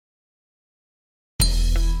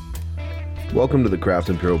Welcome to the Craft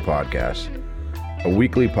Imperial Podcast, a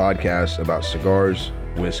weekly podcast about cigars,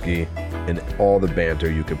 whiskey, and all the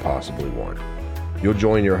banter you could possibly want. You'll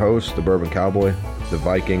join your host, the Bourbon Cowboy, the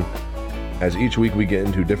Viking, as each week we get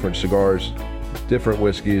into different cigars, different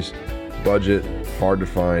whiskeys, budget, hard to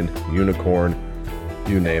find, unicorn,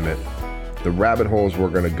 you name it. The rabbit holes we're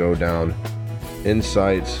going to go down,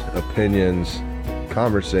 insights, opinions,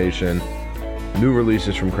 conversation, new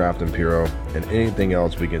releases from Craft Imperial, and anything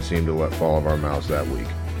else we can seem to let fall of our mouths that week.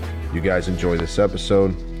 You guys enjoy this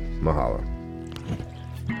episode. Mahalo.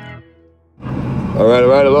 All right.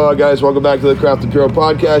 Hello, guys. Welcome back to the Craft Imperial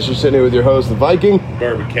Podcast. You're sitting here with your host, the Viking.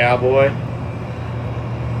 Bourbon Cowboy.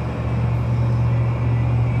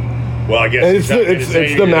 Well, I guess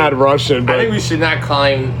it's the Mad Russian. But I think we should not call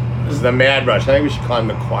him the Mad Russian. I think we should call him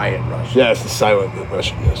the Quiet Russian. Yeah, it's the silent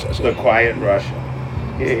Russian. Yes, that's the it. Quiet Russian.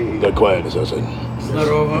 The quiet assassin. Is that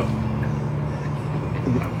over?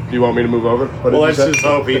 Do you want me to move over? Well, let's just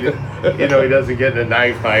hope he doesn't get in a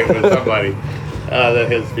knife fight with somebody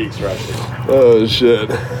that speaks Russian. Oh,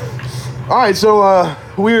 shit. All right, so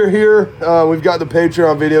we're here. We've got the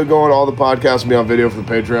Patreon video going. All the podcasts will be on video for the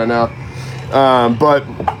Patreon now. But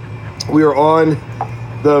we are on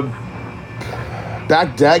the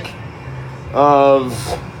back deck of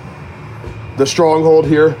the Stronghold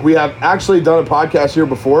here. We have actually done a podcast here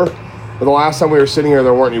before, but the last time we were sitting here,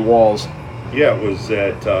 there weren't any walls. Yeah, it was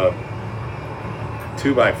at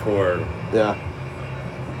 2x4. Yeah.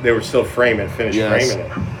 They were still framing it. Yeah.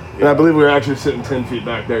 And I believe we were actually sitting 10 feet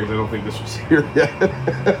back there because I don't think this was here yet.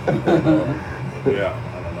 Yeah.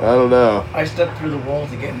 I don't know. I stepped through the wall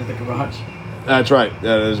to get into the garage. That's right.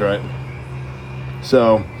 That is right.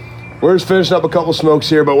 So, we're just finishing up a couple smokes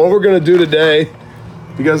here, but what we're going to do today,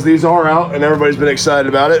 because these are out and everybody's been excited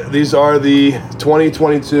about it, these are the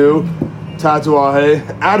 2022 Tatuaje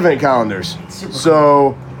Advent calendars.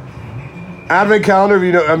 So, Advent calendar,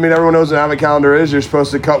 everyone knows what an Advent calendar is. You're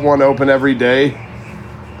supposed to cut one open every day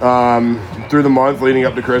through the month leading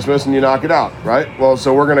up to Christmas, and you knock it out, right? Well,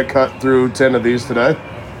 so we're going to cut through 10 of these today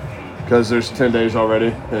because there's 10 days already,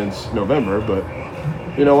 and it's November, but,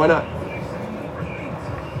 why not?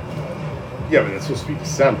 Yeah, but it's supposed to be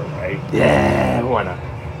December, right? Yeah, why not?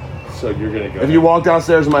 So you're going to go... If you walk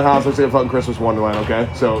downstairs in my house, looks like a fucking Christmas wonderland, okay?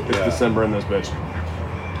 So it's Yeah. December in this bitch.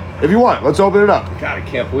 If you want, let's open it up. God, I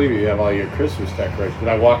can't believe you have all your Christmas decorations. Did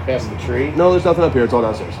I walk past the tree? No, there's nothing up here. It's all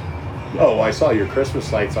downstairs. Oh, well, I saw your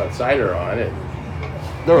Christmas lights outside are on. And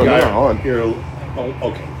They're not on.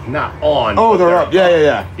 Okay, not on. Oh, but they're up.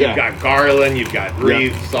 Yeah. You've got garland, you've got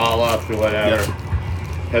wreaths all up and whatever. Yeah.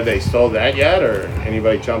 Have they stole that yet, or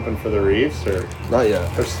anybody jumping for the wreaths, or Not yet.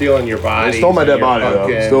 they're stealing your body? They stole my dead body, though.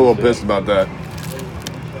 I'm still a little pissed about that.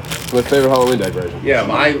 It's my favorite Halloween decoration. Yeah,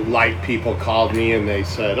 my light people called me and they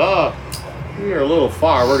said, "Oh, you're a little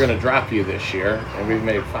far. We're going to drop you this year." And we've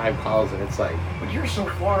made 5 calls, and it's like, But you're so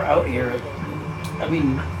far out here. I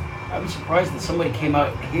mean, I'm surprised that somebody came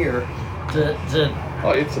out here to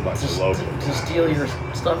oh, it's a bunch of locals. to steal your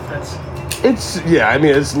stuff. That's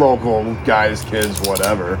It's local guys, kids,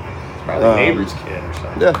 whatever. Probably a neighbor's kid or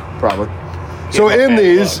something. Yeah, probably. So my in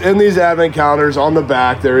bad these Advent calendars, on the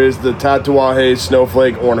back, there is the Tatuaje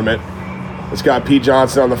snowflake ornament. It's got Pete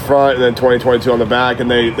Johnson on the front and then 2022 on the back, and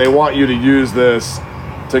they want you to use this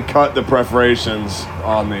to cut the perforations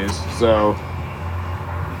on these. So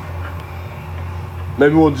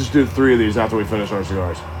maybe we'll just do 3 of these after we finish our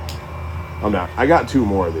cigars. I got 2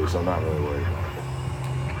 more of these, so I'm not really worried.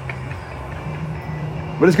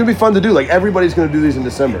 But it's gonna be fun to do. Like, everybody's gonna do these in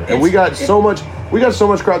December, and we got so much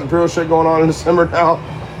Craft Imperial shit going on in December now.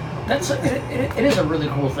 it is a really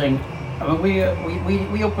cool thing. I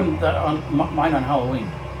mean, we opened that on mine on Halloween.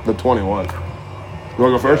 The 21. You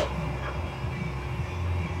wanna go first?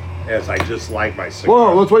 As I just like my cigar.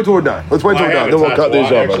 Well, let's wait till we're done. Then we'll cut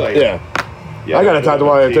these up. Actually, Yeah, I got a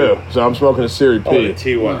Tatuaje too, so I'm smoking a Series Oh, the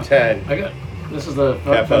P. T110. This is the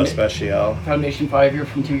Cafe Special. Foundation 5-year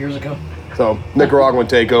from 2 years ago. So, Nicaraguan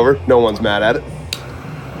takeover. No one's mad at it.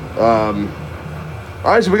 All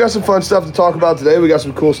right, so we got some fun stuff to talk about today. We got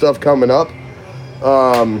some cool stuff coming up.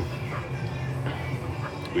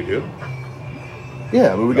 We do?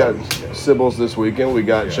 Yeah, but we got Sybil's this weekend. We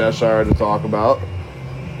got Cheshire to talk about.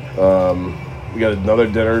 We got another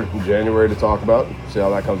dinner in January to talk about. See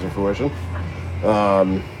how that comes to fruition.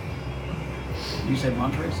 You said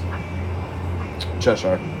Montrose?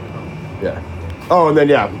 Cheshire. Yeah. Oh, and then,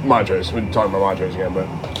 Montrose. We're talking about Montrose again, but...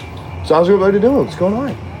 So how's everybody doing? What's going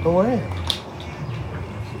on? Don't worry.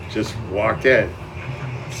 Just walked in.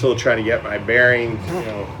 Still trying to get my bearings,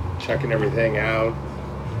 checking everything out.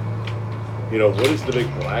 What is the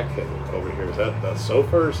big black thing over here? Is that the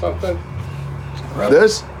sofa or something?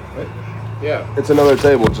 This? Yeah. It's another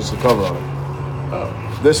table, just a cover on it.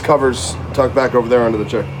 Oh. This cover's tucked back over there under the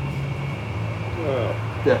chair. Oh.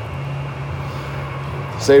 Yeah.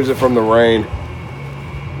 Saves it from the rain.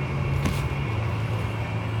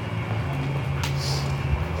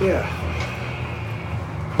 Yeah.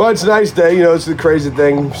 But it's a nice day, you know, it's the crazy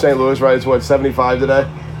thing. St. Louis, right? It's what, 75 today?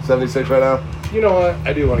 76 right now? You know what?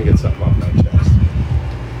 I do want to get something off my chest.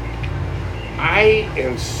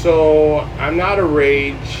 I'm not a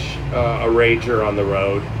rager on the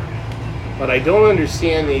road, but I don't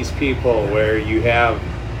understand these people where you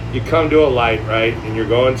come to a light, right, and you're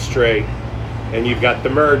going straight, and you've got the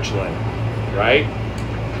merge lane, right?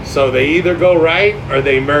 So they either go right or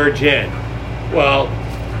they merge in. Well,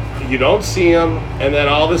 you don't see them, and then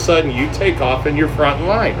all of a sudden you take off in your front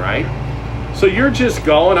line, right? So you're just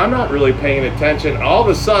going, I'm not really paying attention. All of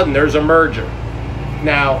a sudden there's a merger.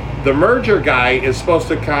 Now, the merger guy is supposed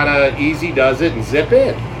to kind of easy does it and zip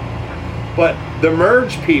in. But the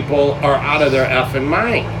merge people are out of their effing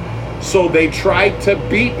mind. So they tried to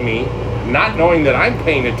beat me, not knowing that I'm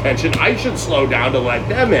paying attention. I should slow down to let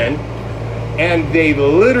them in. And they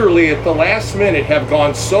literally at the last minute have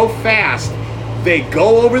gone so fast, they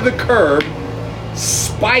go over the curb,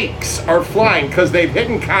 spikes are flying because they've hit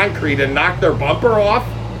in concrete and knocked their bumper off.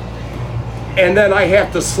 And then I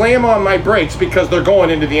have to slam on my brakes because they're going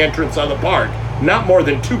into the entrance of the park, not more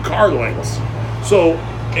than 2 car lengths. So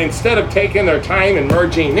instead of taking their time and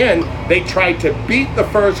merging in, they tried to beat the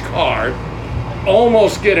first car,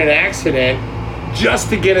 almost get an accident just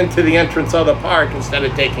to get into the entrance of the park instead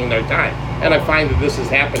of taking their time. And I find that this is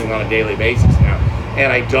happening on a daily basis now.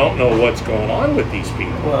 And I don't know what's going on with these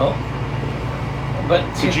people. Well, but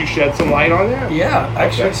Could you shed some light on that? yeah,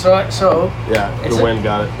 actually, Okay. so Yeah, It's the a- wind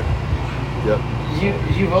got it. Yep.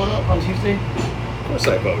 did you vote on Tuesday? Of course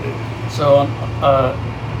I voted. So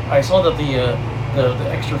I saw that the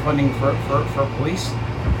extra funding for police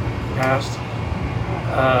passed.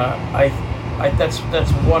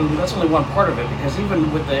 That's only one part of it, because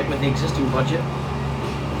even with the existing budget,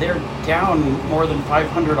 they're down more than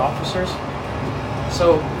 500 officers.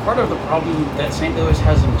 So part of the problem that St. Louis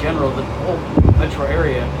has in general, the whole metro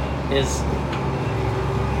area, is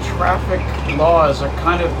traffic laws are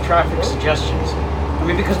kind of traffic suggestions. I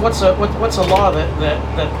mean, because what's a law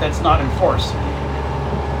that's not enforced?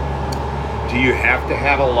 Do you have to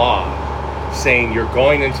have a law saying you're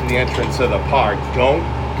going into the entrance of the park, don't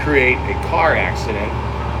create a car accident,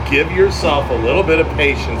 give yourself a little bit of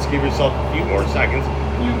patience, give yourself a few more seconds,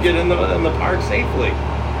 you get in the park safely?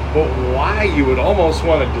 But why you would almost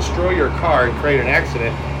want to destroy your car and create an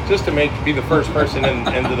accident just to be the first person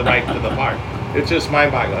into the park? It's just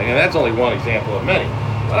mind-boggling, and that's only one example of many.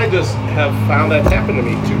 But I just have found that's happened to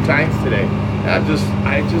me 2 times today. And I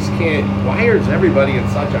just can't. Why is everybody in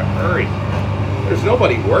such a hurry? There's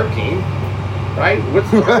nobody working, right? What's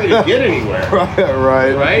the hurry to get anywhere?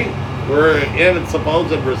 Right. Right? We're in a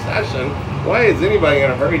supposed recession. Why is anybody in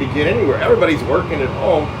a hurry to get anywhere? Everybody's working at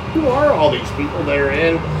home. Who are all these people that are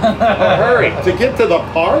in a hurry? To get to the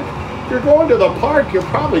park? If you're going to the park, you're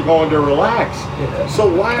probably going to relax. So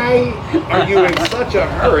why are you in such a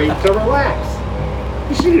hurry to relax?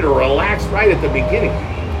 You should need to relax right at the beginning.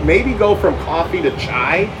 Maybe go from coffee to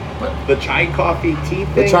chai. The chai coffee tea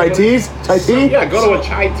thing. The chai teas? Chai tea? Yeah, go to a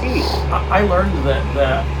chai tea. I learned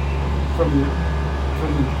that from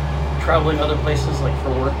traveling other places, like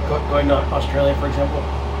for work, going to Australia, for example,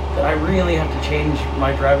 that I really have to change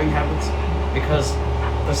my driving habits, because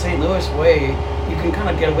the St. Louis way, you can kind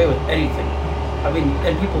of get away with anything. I mean,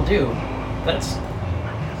 and people do.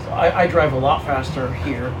 I drive a lot faster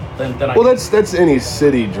here than I. Well, that's any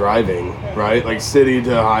city driving, right? Like city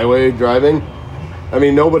to highway driving. I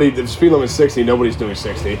mean, the speed limit is 60. Nobody's doing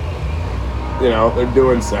 60. You know, they're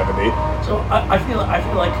doing 70. So I feel like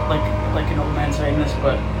an old man saying this,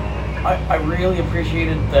 but I really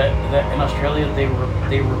appreciated that in Australia they were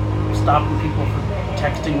stopping people for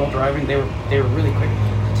texting while driving. They were really quick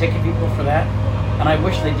to ticket people for that, and I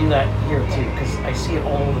wish they do that here too, because I see it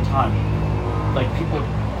all the time. Like people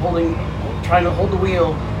trying to hold the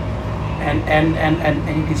wheel, and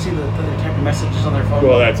you can see that they're typing messages on their phone.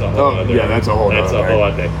 Well, that's a whole other. Yeah, that's a whole That's other a whole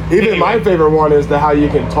other thing. Even Anyway. my favorite one is how you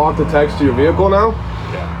can talk to text to your vehicle now.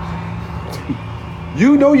 Yeah.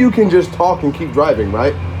 You know you can just talk and keep driving,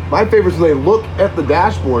 right? My favorite is they look at the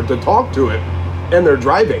dashboard to talk to it, and they're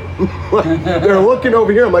driving. Like, they're looking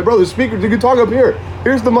over here. I'm like, bro, the speaker, you can talk up here.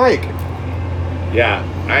 Here's the mic. Yeah,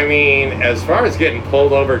 I mean, as far as getting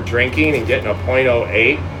pulled over drinking and getting a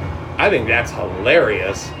 .08, I think that's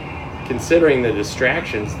hilarious, considering the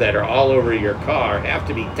distractions that are all over your car have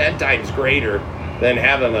to be 10 times greater than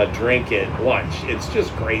having a drink at lunch. It's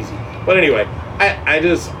just crazy. But anyway,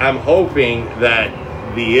 I'm hoping that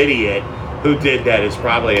the idiot who did that is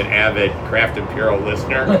probably an avid Craft Imperial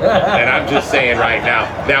listener. And I'm just saying right now,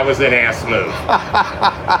 that was an ass move.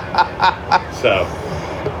 So,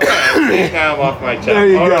 now I'm off my chest. There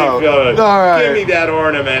you go. All right. Give me that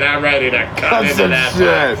ornament. I'm ready to cut into that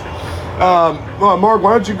shit. box. Well, Mark,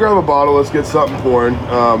 why don't you grab a bottle? Let's get something pouring.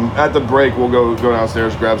 At the break, we'll go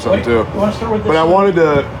downstairs, grab something too. You want to start with this? But I wanted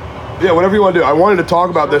to, yeah, whatever you want to do. I wanted to talk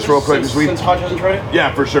about this real quick. Since Hodge hasn't tried it?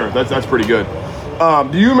 Yeah, for sure. That's pretty good.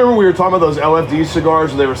 Do you remember we were talking about those LFD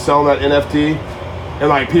cigars? They were selling that NFT, and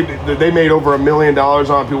like people, they made over $1 million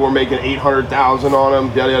on it. People were making 800,000 on them.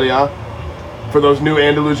 Yada yada yada. For those new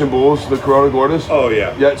Andalusian Bulls, the Corona Gordas. Oh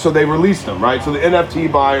yeah. Yeah. So they released them, right? So the NFT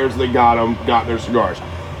buyers that got their cigars.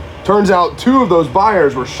 Turns out 2 of those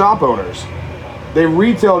buyers were shop owners. They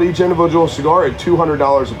retailed each individual cigar at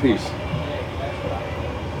 $200 a piece.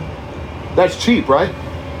 That's cheap, right?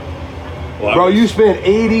 Well, Bro, you spent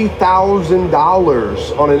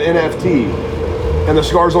 $80,000 on an NFT, and the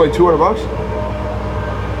cigar's only $200.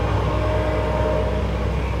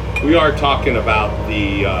 We are talking about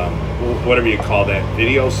the whatever you call that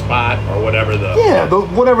video spot or whatever the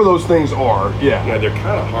Whatever those things are. yeah, they're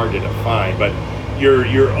kind of hard to define, but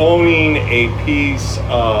you're owning a piece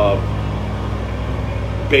of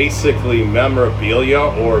basically memorabilia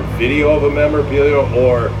or video of a memorabilia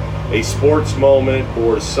or a sports moment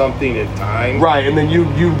or something in time. Right, and then you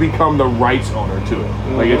become the rights owner to it.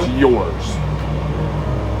 Like it's yours.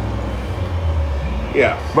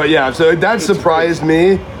 Yeah. But yeah, so that surprised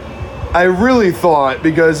me. I really thought,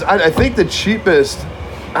 because I think the cheapest,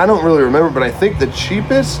 I don't really remember, but I think the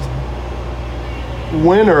cheapest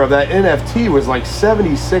winner of that NFT was like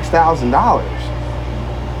 $76,000.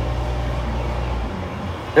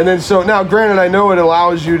 And then so now, granted, I know it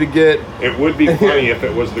allows you to get. It would be funny if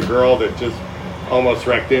it was the girl that just almost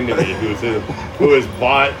wrecked into me who has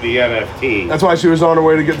bought the NFT. That's why she was on her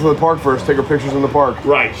way to get to the park first, take her pictures in the park.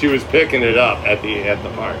 Right, she was picking it up at the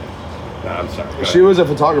park. No, I'm sorry. She was a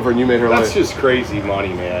photographer, and you made her late. That's just crazy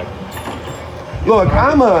money, man. Look,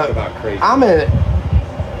 I'm a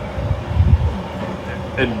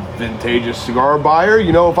advantageous cigar buyer.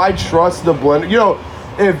 You know, if I trust the blender, you know,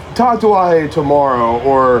 if Tatuaje tomorrow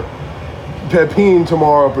or Pepin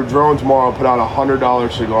tomorrow, Padron tomorrow put out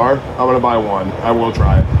 $100 cigar, I'm gonna buy one. I will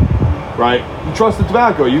try it. Right? You trust the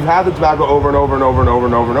tobacco. You've had the tobacco over and over and over and over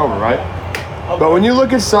and over and over, right? But when you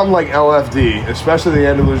look at something like LFD, especially the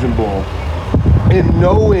Andalusian Bull, and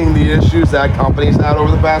knowing the issues that company's had over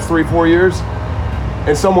the past 3-4 years,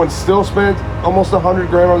 and someone still spent almost $100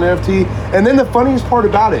 grand on the NFT, and then the funniest part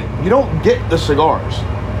about it, you don't get the cigars.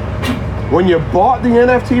 When you bought the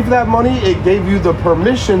NFT for that money, it gave you the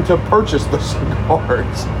permission to purchase the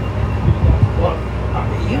cigars. Well,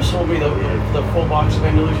 you sold me the full box of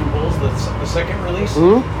Andalusian Bulls, the second release.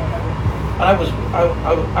 Mm-hmm. And I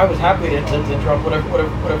was happy to drop whatever it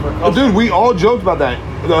cost. Dude, we all joked about that.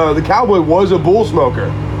 The cowboy was a bull smoker.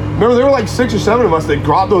 Remember, there were like 6 or 7 of us that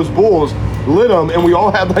grabbed those bulls, lit them, and we all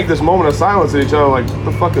had like this moment of silence at each other, like, what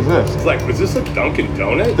the fuck is this? It's like, was this a Dunkin'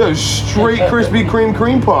 Donut? The straight Krispy Kreme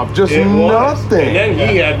cream puff, just nothing. And then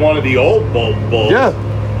he had one of the old bulls. Yeah.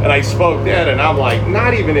 And I spoke that, and I'm like,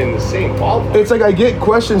 not even in the same ballpark. It's like I get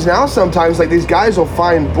questions now sometimes, like these guys will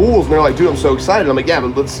find bulls, and they're like, dude, I'm so excited. I'm like, yeah,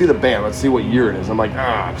 but let's see the band. Let's see what year it is. I'm like,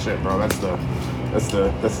 shit, bro, that's the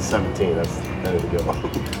 17. That's the go.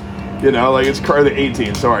 You know, like it's the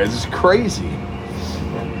 18. Sorry, it's just crazy.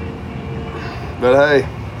 But hey,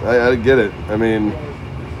 I get it. I mean,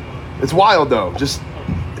 it's wild though. Just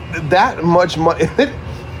that much money.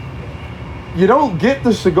 You don't get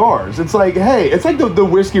the cigars. It's like, hey, it's like the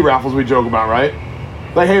whiskey raffles we joke about, right?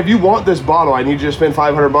 Like, hey, if you want this bottle, I need you to spend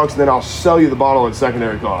 $500, and then I'll sell you the bottle at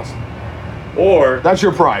secondary cost. Or that's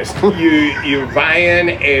your price. you buying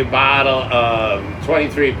a bottle of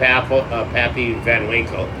 23 Pappy Van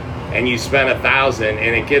Winkle, and you spend $1,000, and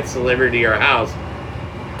it gets delivered to your house,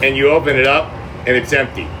 and you open it up, and it's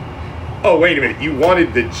empty. Oh, wait a minute, you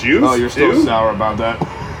wanted the juice? Oh, you're still sour about that.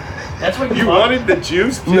 That's what you wanted the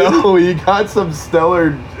juice too? No, you got some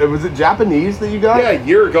stellar. Was it Japanese that you got? Yeah, a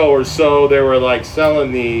year ago or so, they were like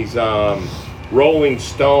selling these Rolling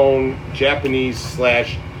Stone Japanese /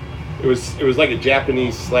 it was like a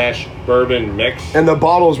Japanese / bourbon mix. And the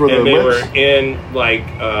bottles were and the they whips? were in like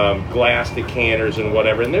glass decanters and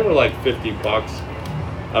whatever, and they were like $50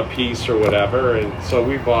 a piece or whatever. And so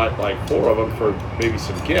we bought like 4 of them for maybe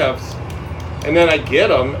some gifts. And then I get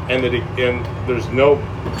them, and there's no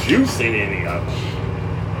juice in any of them.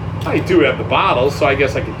 I do have the bottles, so I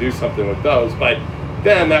guess I could do something with those. But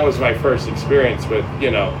then that was my first experience with,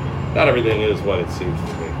 you know, not everything is what it seems to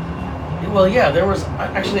be. Well, yeah, there was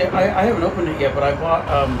actually I haven't opened it yet, but I bought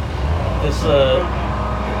this.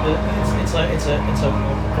 It's a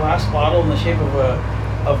glass bottle in the shape of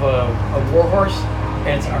a war horse,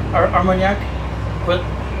 and it's Armagnac. But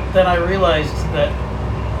then I realized that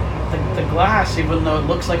the glass, even though it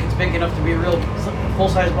looks like it's big enough to be a real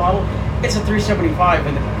full-size bottle, it's a 375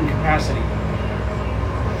 in capacity.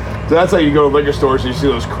 So that's how you go to liquor stores. You see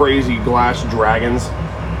those crazy glass dragons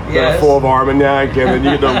that are full of Armagnac, and then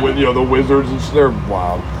you get the wizards, and they're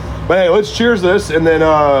wild. But hey, let's cheers this, and then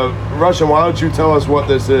Russian, why don't you tell us what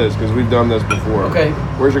this is? Because we've done this before. Okay.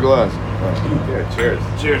 Where's your glass? Yeah, cheers.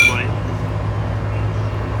 Cheers, buddy.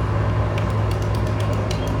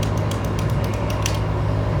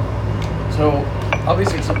 So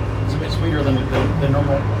obviously it's a bit sweeter than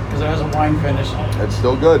normal because it has a wine finish. It's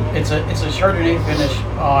still good. It's a Chardonnay finish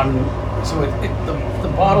on. So the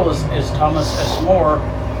bottle is Thomas S. More,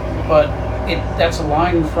 but that's a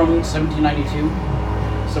line from 1792.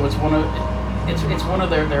 So it's one of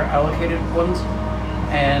their allocated ones,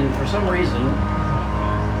 and for some reason,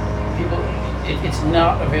 it's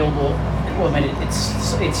not available. Well, I mean,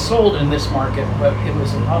 it's sold in this market, but it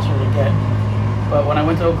was impossible to get. But when I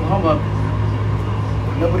went to Oklahoma,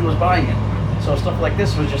 nobody was buying it. So stuff like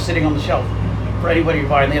this was just sitting on the shelf for anybody to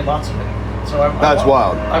buy, and they had lots of it. So That's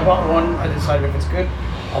wild. I bought one. I decided if it's good,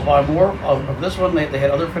 I'll buy more of this one. They had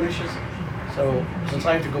other finishes. So since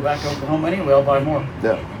I have to go back to Oklahoma anyway, I'll buy more.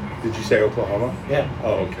 Yeah. Did you say Oklahoma? Yeah.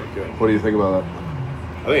 Oh, okay, good. What do you think about that?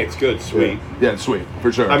 I think it's good, sweet. Yeah, it's sweet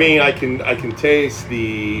for sure. I mean, I can taste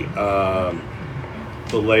the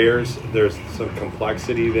layers. There's some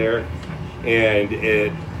complexity there, and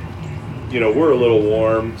it, we're a little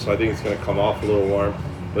warm, so I think it's going to come off a little warm,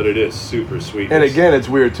 but it is super sweet. And again, it's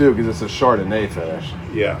weird too because it's a Chardonnay finish.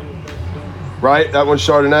 Yeah. Right? That one's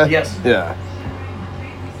Chardonnay? Yes. Yeah.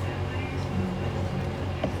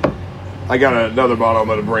 I got another bottle I'm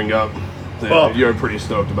going to bring up that Well, you're pretty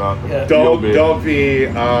stoked about. Yeah. Don't be.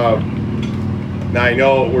 Now I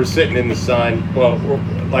know we're sitting in the sun. Well,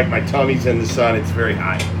 like my tummy's in the sun. It's very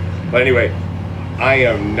hot. But anyway, I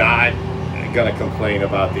am not gonna complain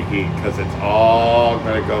about the heat because it's all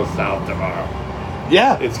gonna go south tomorrow.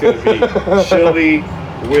 Yeah. It's gonna be chilly,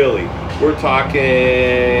 willy. We're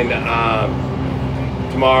talking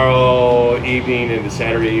tomorrow evening into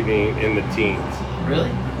Saturday evening in the teens.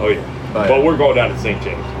 Really? Oh yeah. Oh, yeah. But we're going down to St.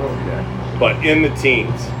 James. Yeah. But in the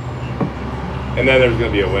teens. And then there's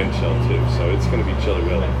going to be a wind chill too, so it's going to be chilly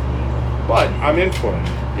willy. But I'm in for it.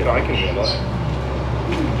 I can handle it.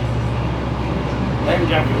 Lamb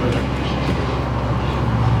jacket with it.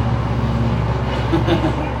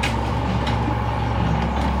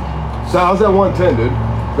 So how's that 110, dude?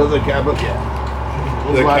 Does the Kappa? Yeah.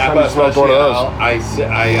 When's the last time you smoked one of those?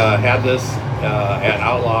 I had this at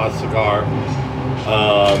Outlaw Cigar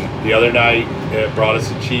the other night. It brought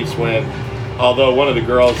us a Chiefs win. Although one of the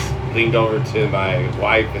girls leaned over to my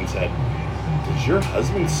wife and said, "Does your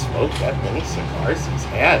husband smoke that many cigars he's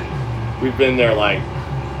had?" We've been there like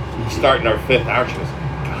starting our 5th hour. She goes,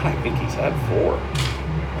 "God, I think he's had 4."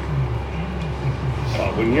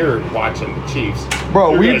 When you're watching the Chiefs,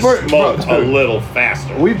 Bro, you're gonna smoke a little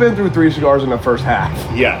faster. We've been through 3 cigars in the first half.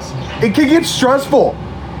 Yes. It can get stressful.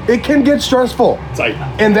 It can get stressful. It's like,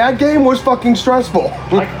 And that game was fucking stressful.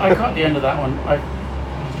 I caught the end of that one.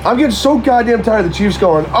 I'm getting so goddamn tired of the Chiefs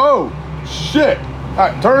going, oh, shit. All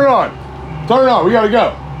right, turn it on. Turn it on. We got to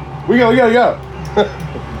go. We got to go.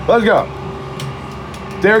 Let's go.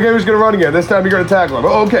 Derrick Henry's going to run again. This time you're going to tackle him.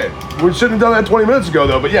 Oh, okay. We shouldn't have done that 20 minutes ago,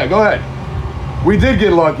 though. But, yeah, go ahead. We did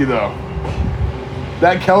get lucky, though.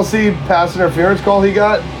 That Kelsey pass interference call he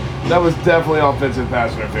got, that was definitely offensive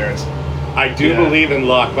pass interference. I do believe in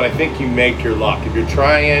luck, but I think you make your luck. If you're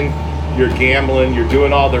trying, you're gambling, you're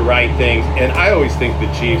doing all the right things. And I always think the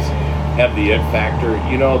Chiefs have the it factor.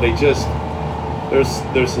 They just,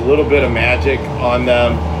 there's a little bit of magic on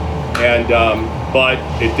them. And but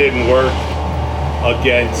it didn't work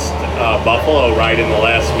against Buffalo right in the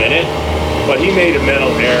last minute. But he made a mental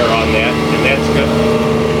error on that, and that's good.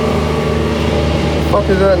 What the fuck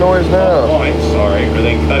is that noise now? Oh, I'm sorry. Are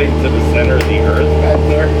they cutting to the center of the earth back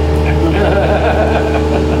there?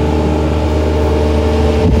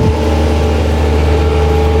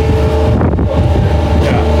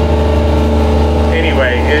 Yeah.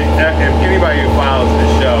 Anyway, if anybody who follows the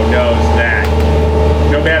show knows that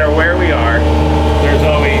no matter where we are, there's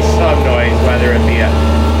always some noise, whether it be a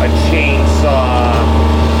chainsaw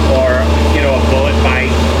or, a bullet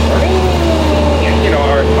bite, or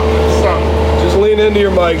something. Just lean into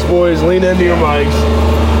your mics, boys. Lean into your mics.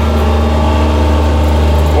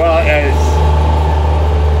 Well, as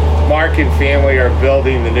Mark American family are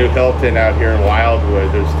building the new Hilton out here in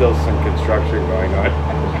Wildwood. There's still some construction going on.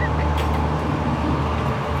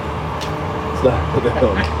 It's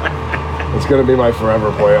not. It's gonna be my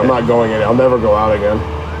forever play. I'm not going in. I'll never go out again.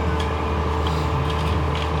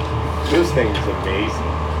 This thing's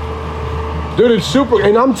amazing. Dude, it's super.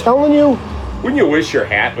 And I'm telling you, Wouldn't you wish your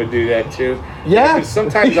hat would do that too? yeah. Because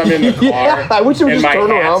sometimes I'm in the car Yeah, I wish it would and just my turn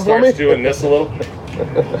hat around for me. starts doing this a little.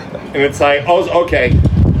 And it's like, oh, okay.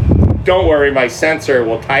 Don't worry, my sensor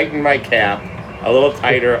will tighten my cap a little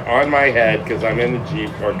tighter on my head because I'm in the Jeep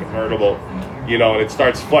or convertible, you know, and it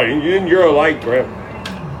starts flooding. You're a light grip.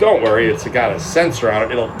 Don't worry, it's got a sensor on it.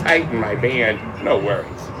 It'll tighten my band. No worries.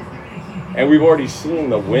 And we've already seen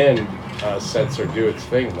the wind sensor do its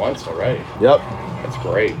thing once already. Yep. That's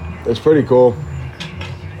great. It's pretty cool.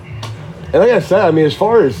 And like I said, I mean, as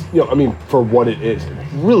far as, you know, I mean, for what it is, it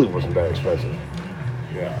really wasn't that expensive.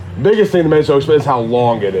 Yeah. Biggest thing that made it so expensive is how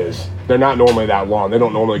long it is. They're not normally that long. They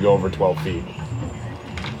don't normally go over 12 feet.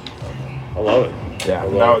 I love it. Yeah, I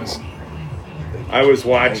love now it. it's, I was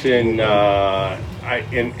watching,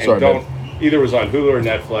 Sorry, don't, either was on Hulu or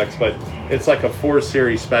Netflix, but it's like a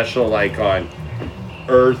 4-series special, like on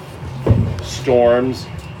Earth storms,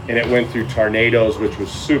 and it went through tornadoes, which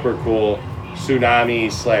was super cool,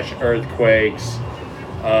 tsunamis/earthquakes.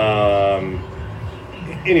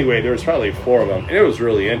 Anyway, there was probably 4 of them, and it was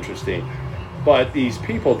really interesting. But these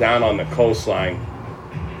people down on the coastline,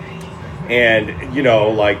 and you know,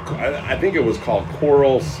 like I think it was called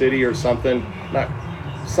Coral City or something, not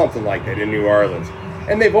something like that in New Orleans,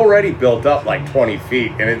 and they've already built up like 20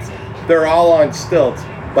 feet, and they're all on stilts,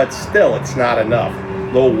 but still it's not enough.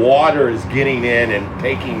 The water is getting in and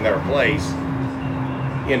taking their place.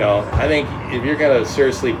 You know, I think if you're gonna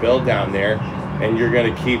seriously build down there, and you're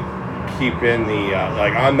gonna keep in the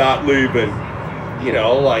like, I'm not leaving, you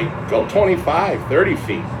know, like go 25, 30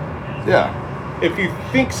 feet. yeah. If you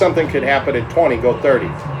think something could happen at 20, go 30.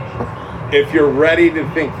 If you're ready to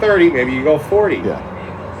think 30, maybe you go 40. Yeah.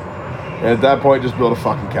 And at that point, just build a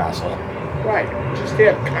fucking castle. Right. Just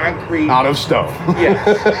have concrete. Out of stone. Yes.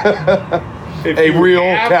 If A you real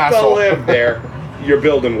have castle. to live there, you're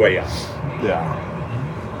building way up. Yeah.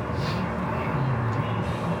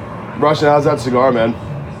 Russian, how's that cigar, man?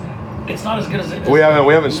 It's not as good as it. We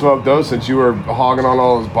haven't smoked those since you were hogging on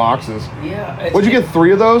all those boxes. Yeah. What'd you get,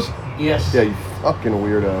 3 of those? Yes. Yeah, you fucking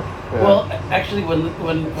weirdo. Yeah. Well, actually,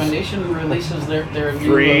 when Nation releases their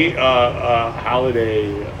 3 new,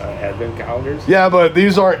 holiday advent calendars. Yeah, but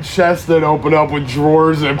these aren't chests that open up with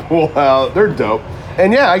drawers and pull out. They're dope.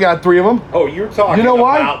 And yeah, I got 3 of them. Oh, you're talking You know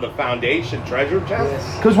why? about the foundation treasure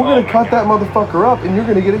chest? Because we're Oh going to my cut that God. motherfucker up and you're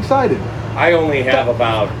going to get excited. I only have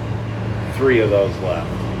about 3 of those left.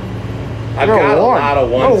 I've You're got a warm. lot of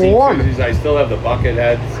You're onesie warm. twosies. I still have the bucket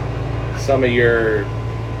heads. Some of your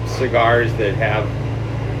cigars that have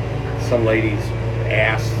some lady's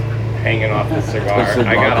ass hanging off the cigar. The cigar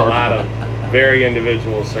I got a carton. lot of very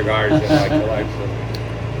individual cigars in my collection.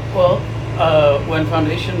 well, when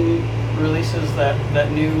Foundation releases that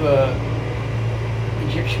new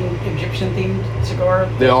Egyptian themed cigar,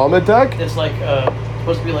 The Almond Tech? it's like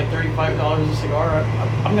supposed to be like $35 a cigar.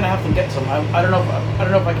 I'm gonna have to get some. I don't know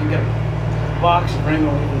if I can get a box if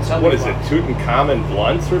anyone will even sell me What a is it, box. Tutankhamun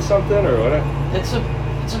blunts or something, or what? It's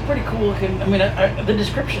a pretty cool looking. I mean, the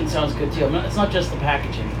description sounds good too. I mean, it's not just the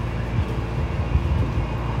packaging.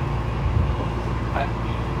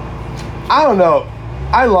 I don't know.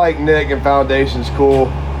 I like Nick and Foundation's cool.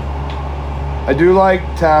 I do like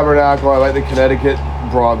Tabernacle. I like the Connecticut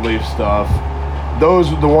broadleaf stuff.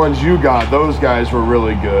 The ones you got, those guys were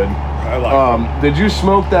really good. I like them. Did you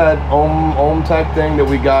smoke that Ohm Tech thing that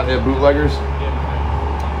we got at Bootleggers?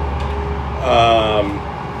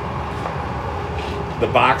 The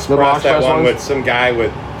box The press, box that press one ones? with some guy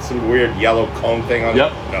with some weird yellow cone thing on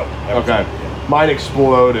Yep. it? No. that was Okay. not- Mine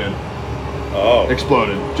exploded. Oh.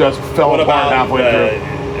 Exploded. Just fell What apart about halfway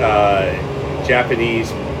through. the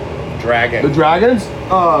Japanese dragon? The dragons?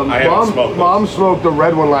 I haven't smoked those. Mom smoked the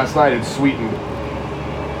red one last night. It's sweetened.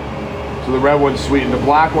 So the red one's sweetened. The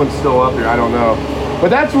black one's still up here. I don't know. But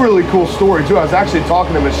that's a really cool story, too. I was actually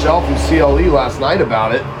talking to Michelle from CLE last night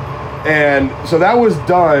about it. And so that was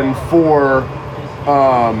done for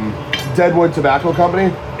Deadwood Tobacco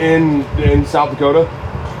Company in South Dakota.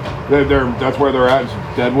 That's where they're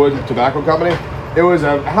at, Deadwood Tobacco Company. It was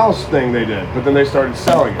a house thing they did, but then they started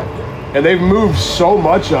selling it. And they've moved so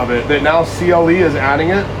much of it that now CLE is adding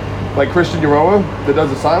it, like Christian Uroma that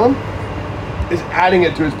does Asylum, is adding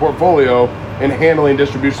it to his portfolio and handling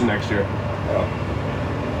distribution next year.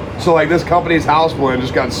 So like this company's house blend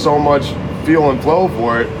just got so much feel and flow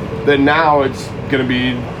for it that now it's gonna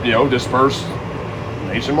be, dispersed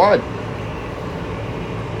nationwide.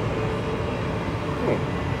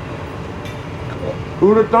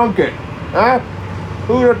 Who'd have thunk it? Huh?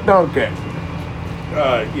 Who'd have thunk it?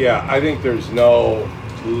 Yeah, I think there's no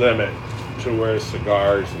limit to where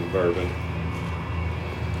cigars and bourbon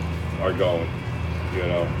are going, you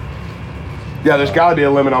know. Yeah, there's got to be a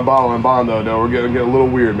limit on bottle and bond, though. We're getting a little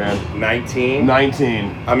weird, man. 19?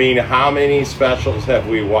 19. I mean, how many specials have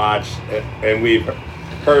we watched and we've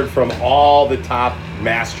heard from all the top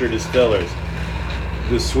master distillers?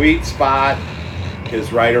 The sweet spot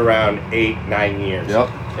is right around 8-9 years. Yep.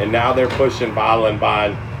 And now they're pushing bottle and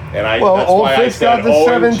bond. And Well, that's Old why I Fitz said got the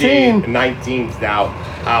OMG 17. 19's now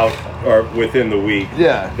out or within the week.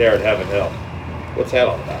 Yeah. There at Heaven Hill. What's that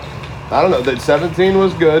all about? I don't know. That 17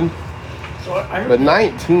 was good, So I heard but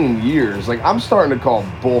 19 years. Like, I'm starting to call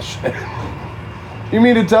bullshit. You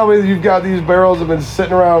mean to tell me that you've got these barrels that have been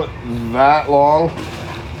sitting around that long?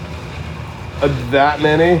 That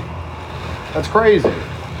many? That's crazy.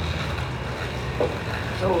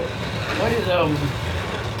 So, why did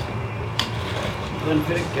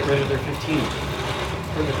Glenfiddich get rid of their 15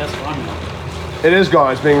 for the Tesla? It is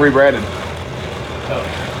gone. It's being rebranded.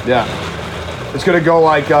 Oh, Yeah. It's going to go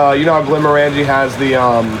like, you know how Glenmorangie has the,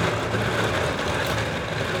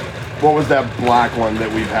 what was that black one that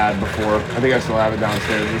we've had before? I think I still have it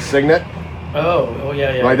downstairs. The Signet? oh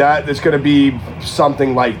yeah. Like that? It's going to be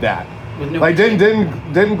something like that. With no Like, didn't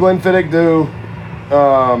Glenfiddich do,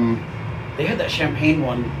 They had that champagne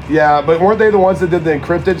one. yeah, but weren't they the ones that did the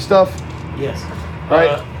encrypted stuff? Yes.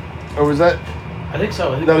 Right? Or was that, I think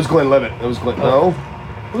so. I think that was Glenlivet. That was Glen, no?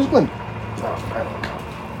 It was Glen, oh, I don't know.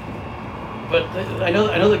 But I know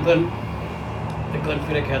that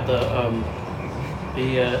Glenfiddich had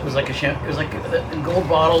it was like it was like a gold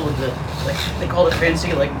bottle with the, like, they called it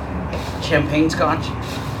fancy, like, champagne scotch.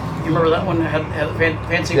 You remember that one had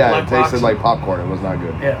fancy Yeah, black it tasted box? like popcorn. It was not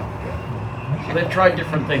good. Yeah. So they've tried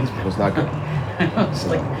different things. It was not good. it's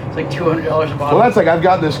like $200 a bottle. Well, that's like, I've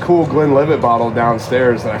got this cool Glenlivet bottle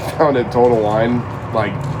downstairs that I found at Total Wine,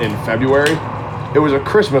 like, in February. It was a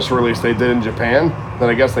Christmas release they did in Japan that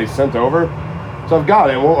I guess they sent over. So I've got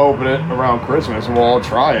it. We'll open it around Christmas and we'll all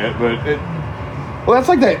try it. But well, that's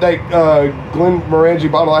like that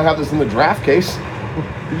Glenmorangie bottle. I have this in the draft case.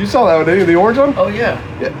 You saw that one, didn't you? The orange one? Oh yeah.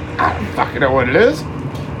 Yeah, I don't fucking know what it is.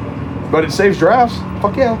 But it saves drafts.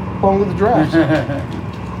 Fuck yeah, along with the drafts.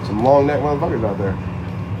 Some long neck motherfuckers out there.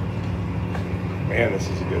 Man, this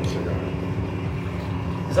is a good cigar.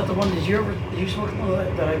 Is that the one? Did you smoke one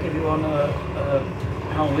that I gave you on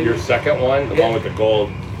Halloween? Your second one, the Yeah. one with the gold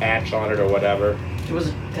patch on it or whatever. It was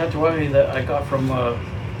a Tatuaje that I got from.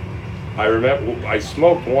 I remember I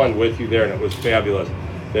smoked one with you there and it was fabulous.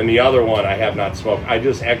 Then the other one I have not smoked. I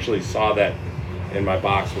just actually saw that in my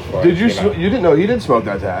box before. Did you? I came out. You didn't know he did smoke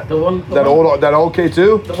that tat? The one That old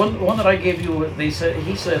K2? The one that I gave you, he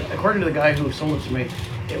said, according to the guy who sold it to me,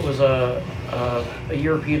 it was a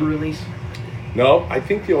European release. No, I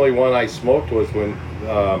think the only one I smoked was when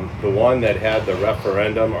the one that had the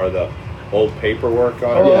referendum or the old paperwork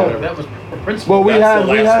on it. Oh, whatever. that was principal. Well, That's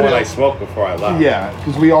the last one I smoked before I left. Yeah,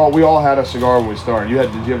 because we all had a cigar when we started. You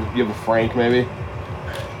have a Frank maybe?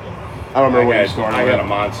 I don't remember when you started. I with. got a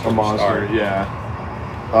Monster. A Monster, start. yeah.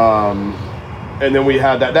 And then we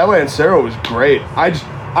had that Lancero was great.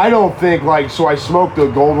 I don't think, like, so I smoked the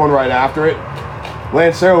gold one right after it.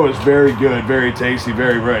 Lancero was very good, very tasty,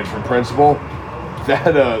 very rich from principle.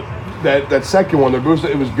 That second one, the booster,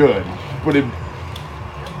 it was good, but it.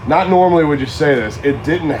 Not normally would you say this. It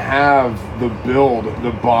didn't have the build, the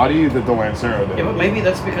body that the Lancero did. Yeah, but maybe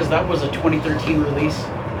that's because that was a 2013 release.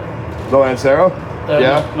 The Lancero?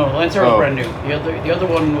 Yeah. No, the Lancero was Oh. brand new. The other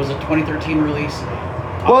one was a 2013 release.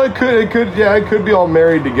 Well, it could be all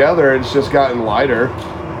married together. It's just gotten lighter.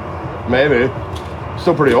 Maybe.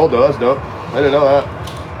 Still pretty old though. That's dope. I didn't know that.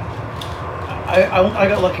 I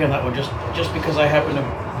got lucky on that one just because I happened to.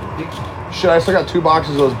 Shit, I still got 2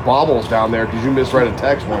 boxes of those baubles down there because you misread a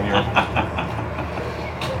text one year.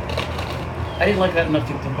 I didn't like that enough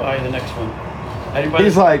to buy the next one. I didn't buy.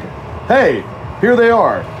 He's like, hey, here they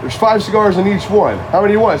are. There's 5 cigars in each one. How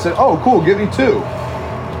many you want? I said, oh, cool, give me 2.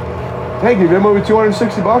 Hey, give him over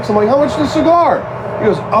 $260. I'm like, how much is the cigar? He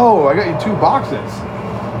goes, oh, I got you 2 boxes.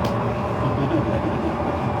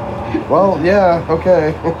 Well, yeah,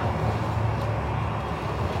 okay.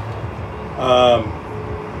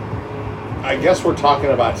 I guess we're talking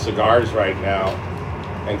about cigars right now,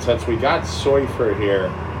 and since we got Soifer here,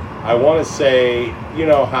 I want to say, you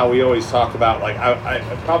know how we always talk about, like, I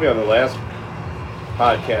probably on the last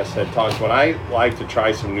podcast had talked, when I like to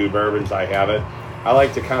try some new bourbons, I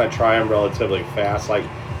like to kind of try them relatively fast, like,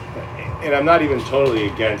 and I'm not even totally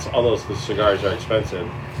against, although the cigars are expensive,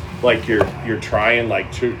 like you're trying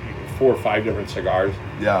like 4 4 or 5 different cigars,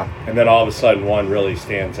 Yeah. and then all of a sudden one really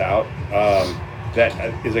stands out. That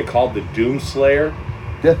is it called the Doomslayer?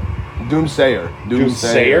 Yeah. Doomsayer.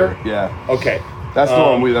 Doomsayer? Yeah. Okay. That's the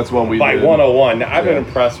one we. That's the one we by did. 101. Now, I've been Yeah.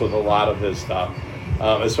 impressed with a lot of his stuff,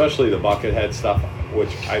 especially the Buckethead stuff, which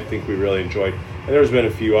I think we really enjoyed. And there's been a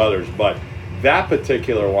few others, but that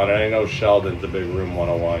particular one, and I know Sheldon's a big Room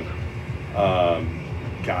 101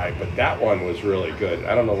 guy, but that one was really good.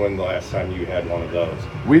 I don't know when the last time you had one of those.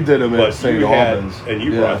 We did them at But St. you had, Albans. and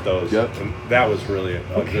you Yeah. brought those, Yep. and that was really a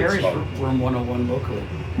Who good carries smoke. Room 101 locally?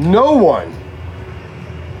 No one.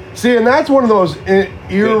 See, and that's one of those The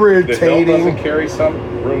Hill irritating. doesn't carry some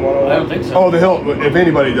Room 101? I don't think so. Oh, the Hill. If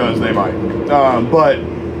anybody does, they might. But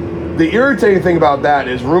the irritating thing about that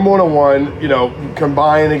is Room 101,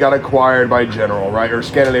 combined and got acquired by General, right, or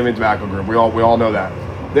Scandinavian Tobacco Group. We all know that.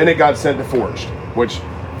 Then it got sent to Forged, which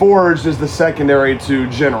Forged is the secondary to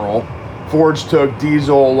General. Forged took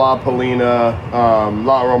Diesel, La Polina,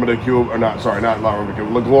 La Roma de Cuba, or not La Roma de Cuba,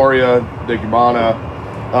 La Gloria de Cubana,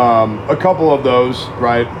 a couple of those,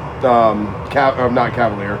 right? Not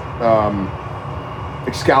Cavalier,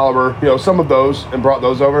 Excalibur, some of those, and brought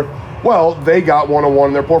those over. Well, they got 101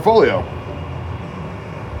 in their portfolio.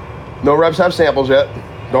 No reps have samples yet.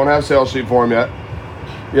 Don't have sales sheet for them yet.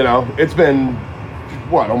 It's been,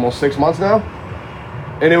 almost 6 months now?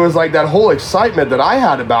 And it was like that whole excitement that I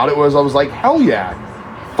had about it I was like, hell yeah.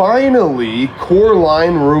 Finally, core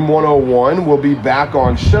line Room 101 will be back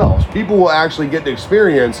on shelves. People will actually get to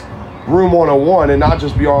experience Room 101 and not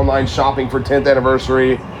just be online shopping for 10th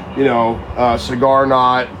anniversary, Cigar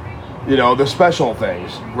Knot, the special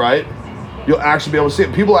things, right? You'll actually be able to see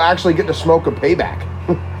it. People actually get to smoke a Payback.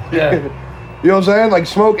 Yeah. You know what I'm saying? Like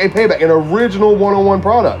smoke a Payback, an original 101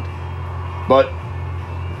 product. But,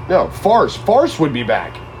 Farce would be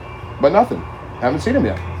back. But nothing. Haven't seen him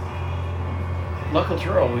yet. La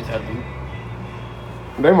Cultura always had them.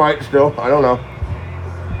 They might still. I don't know.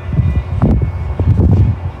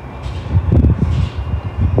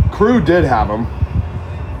 Crew did have them.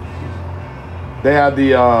 They had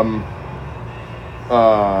the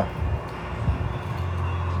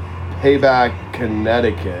Payback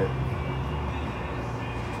Connecticut.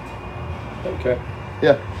 Okay.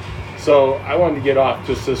 Yeah. So I wanted to get off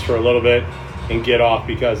just this for a little bit and get off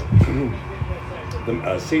because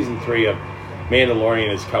the season 3 of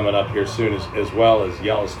Mandalorian is coming up here soon as well as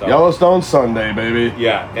Yellowstone. Yellowstone Sunday, baby.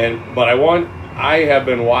 Yeah, but I have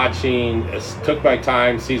been watching, took my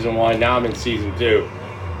time, season 1, now I'm in season 2.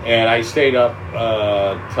 And I stayed up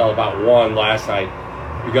till about 1 last night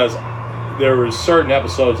because there were certain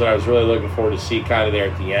episodes that I was really looking forward to see kind of there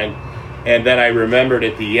at the end. And then I remembered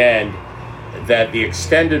at the end that the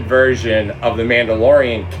extended version of The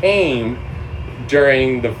Mandalorian came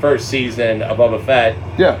during the first season of Boba Fett.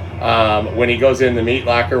 Yeah. When he goes in the meat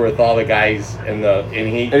locker with all the guys and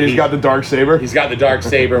he's got the dark saber. He's got the dark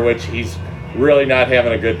saber, which he's really not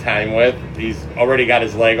having a good time with. He's already got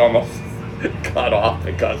his leg almost cut off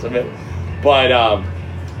because of it. But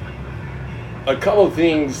a couple of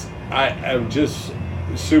things I'm just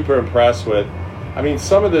super impressed with. I mean,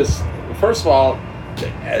 some of this. First of all,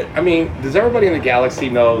 does everybody in the galaxy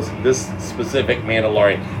knows this specific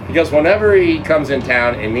Mandalorian? Because whenever he comes in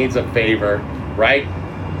town and needs a favor, right?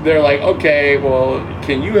 They're like, okay, well,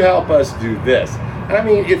 can you help us do this? And I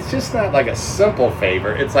mean, it's just not like a simple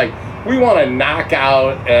favor. It's like, we want to knock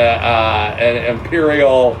out an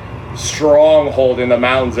Imperial stronghold in the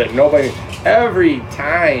mountains that nobody... Every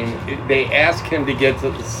time they ask him to get to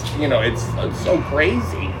this, it's so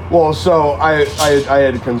crazy. Well, so I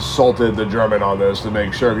had consulted the German on this to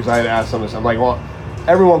make sure because I had asked him this. I'm like, well,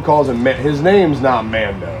 everyone calls him his name's not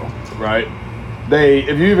Mando, right?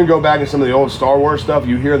 If you even go back to some of the old Star Wars stuff,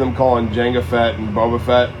 you hear them calling Jango Fett and Boba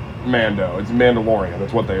Fett Mando. It's Mandalorian.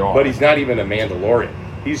 That's what they are. But he's not even a Mandalorian.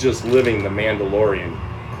 He's just living the Mandalorian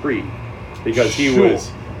creed because he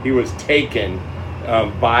was taken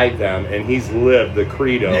by them, and he's lived the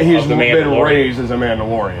credo of the Mandalorian. He's been raised as a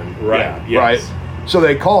Mandalorian. Right, yeah, yes. Right? So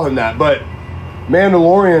they call him that, but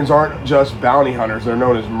Mandalorians aren't just bounty hunters. They're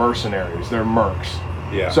known as mercenaries. They're mercs.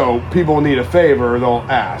 Yeah. So people need a favor, they'll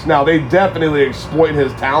ask. Now, they definitely exploit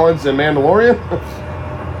his talents in Mandalorian.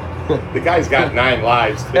 The guy's got 9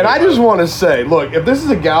 lives. Too, and I just want to say, look, if this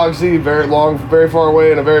is a galaxy very far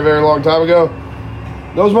away and a very, very long time ago,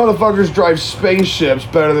 those motherfuckers drive spaceships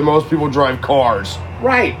better than most people drive cars.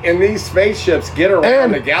 Right, and these spaceships get around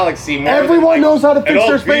And the galaxy more everyone than, knows how to fix an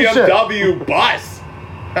old their spaceship. BMW bus.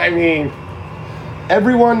 I mean,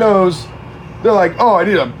 everyone knows. They're like, oh, I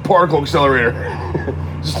need a particle accelerator.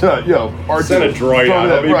 Just R2. send a droid Throw out.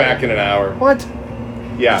 that- I'll be right. back in an hour. What?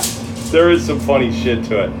 Yeah, there is some funny shit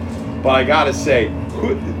to it. But I gotta say,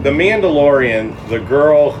 the Mandalorian, the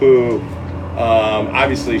girl who,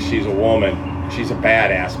 obviously she's a woman, she's a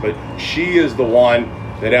badass, but she is the one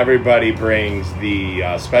that everybody brings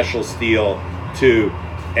the special steel to,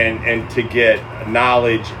 and to get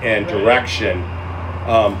knowledge and direction.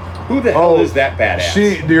 Who the hell is that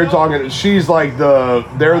badass? She's like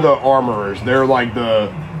they're the armorers. They're like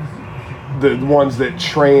the ones that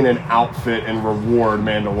train and outfit and reward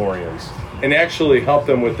Mandalorians. And actually help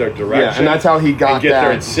them with their direction. Yeah, and that's how he got and get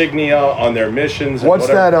their insignia on their missions. What's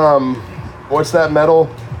that medal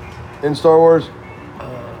in Star Wars?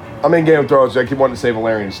 I'm in Game of Thrones, so I keep wanting to say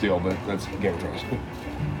Valerian Steel, but that's Game of Thrones.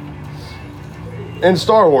 In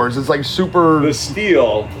Star Wars, it's like super... The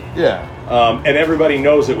steel. Yeah. And everybody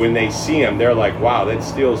knows it when they see him. They're like, wow, that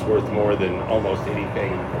steel's worth more than almost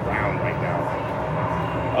anything around right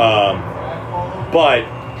now. But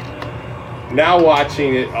now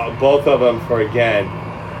watching it, both of them for again,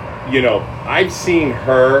 I've seen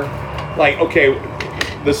her, like, okay,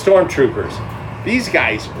 the stormtroopers. These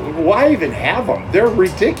guys, why even have them? They're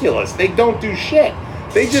ridiculous. They don't do shit.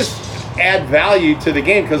 They just add value to the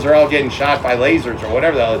game because they're all getting shot by lasers or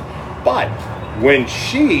whatever the hell it is. But when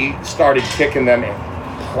she started kicking them in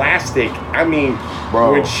plastic, I mean,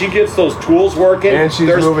 Bro. When she gets those tools working, and she's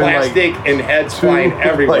there's moving plastic like and heads flying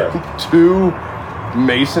everywhere. Like 2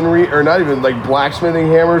 masonry, or not even like blacksmithing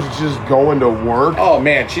hammers, just going to work. Oh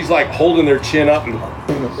man, she's like holding their chin up, and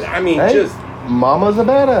I mean, just Mama's a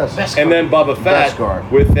badass. And then Boba Fett Beskar.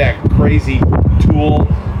 with that crazy tool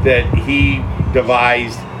that he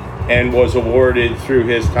devised and was awarded through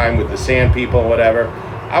his time with the Sand People and whatever.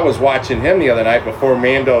 I was watching him the other night before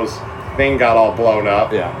Mando's thing got all blown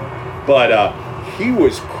up. Yeah. But he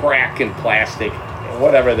was cracking plastic,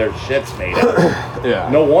 whatever their shit's made of. Yeah.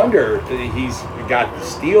 No wonder he's got the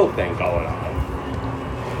steel thing going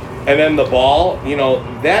on. And then the ball,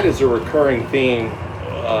 that is a recurring theme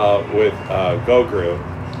with Goguru,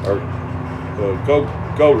 or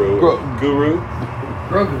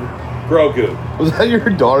Grogu. Was that your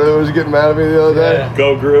daughter that was getting mad at me the other day? Yeah.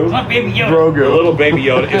 Goguru. It's not Baby Yoda. Grogu. The little baby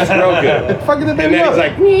Yoda. It's Grogu. Fucking the And baby then he's Yoda.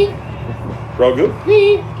 like, "Wee." Grogu.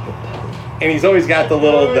 Wee. And he's always got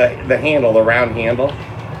the handle, the round handle.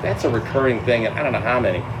 That's a recurring thing, and I don't know how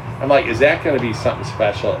many. I'm like, is that going to be something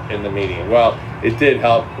special in the meeting? Well, it did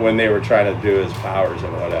help when they were trying to do his powers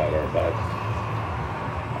and whatever, but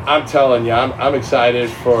I'm telling you, I'm excited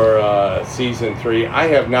for season 3. I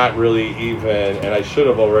have not really even, and I should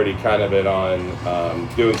have already kind of been on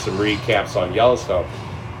doing some recaps on Yellowstone,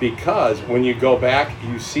 because when you go back,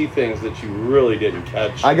 you see things that you really didn't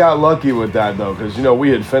catch. I got lucky with that though, because we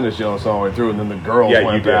had finished Yellowstone all the way through, and then the girls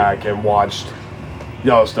went back and watched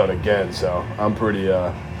Yellowstone again. So I'm pretty,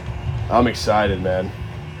 I'm excited, man.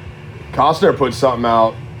 Costner put something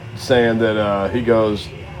out saying that he goes,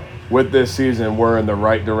 with this season, we're in the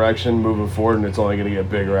right direction moving forward, and it's only going to get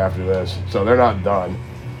bigger after this. So they're not done.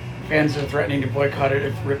 Fans are threatening to boycott it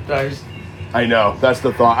if Rip dies. I know, that's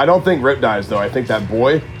the thought. I don't think Rip dies though. I think that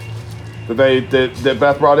boy that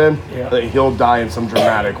Beth brought in, I think he'll die in some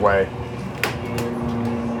dramatic way.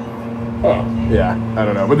 Huh. Yeah, I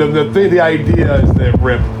don't know, but the idea is that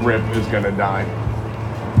Rip is gonna die.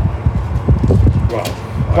 Well,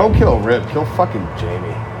 Don't kill Rip, kill fucking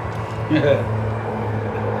Jamie.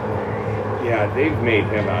 yeah, they've made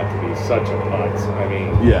him out to be such a putz. I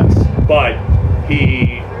mean, Yes. but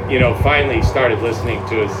he, finally started listening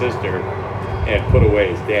to his sister and put away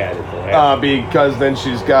his dad at the last. Because then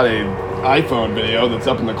she's got a iPhone video that's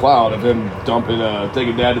up in the cloud of him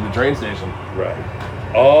taking Dad to the train station. Right.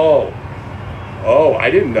 Oh, I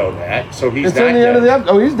didn't know that. So he's It's not in the dead. end of the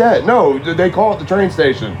episode. Oh, he's dead. No, they call it the train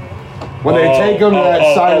station. When they take him to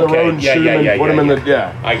that side of the road and shoot him and put him in the...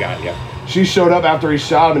 Yeah. I got you. She showed up after he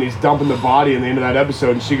shot him and he's dumping the body in the end of that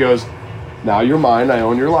episode, and she goes, "Now you're mine, I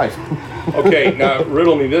own your life." Okay, now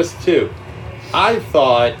riddle me this too. I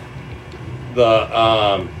thought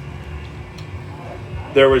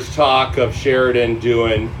there was talk of Sheridan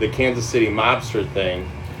doing the Kansas City mobster thing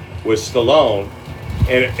with Stallone,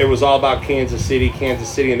 and it was all about Kansas City,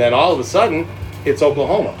 and then all of a sudden, it's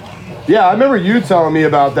Oklahoma. Yeah, I remember you telling me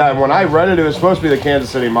about that. When I read it, it was supposed to be the Kansas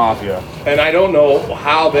City Mafia. And I don't know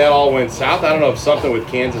how that all went south. I don't know if something with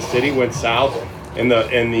Kansas City went south in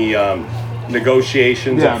the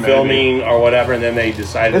negotiations of filming or whatever, and then they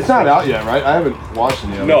decided... It's not out yet, right? I haven't watched it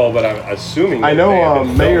yet. No, but I'm assuming... I that they have know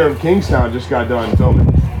been Mayor filming. of Kingstown just got done filming.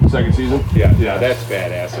 Second season? Yeah, that's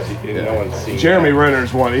badass. No one's seen Jeremy that.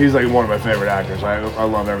 Renner's he's like one of my favorite actors. I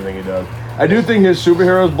love everything he does. I do think his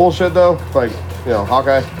superhero is bullshit though. Like,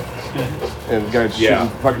 Hawkeye. And the guy's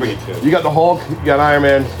shooting. Me too. You got the Hulk, you got Iron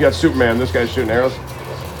Man, you got Superman. This guy's shooting arrows.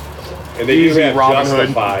 And they do Easy have Robin Hood.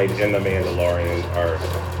 Justified in The Mandalorian, or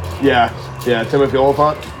Yeah, Timothy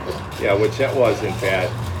Olyphant. yeah, which that wasn't bad.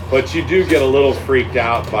 But you do get a little freaked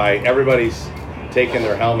out by everybody's taking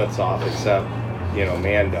their helmets off except,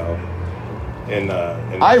 Mando.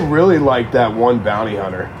 I really like that one bounty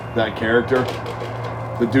hunter, that character.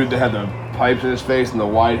 The dude that had the pipes in his face and the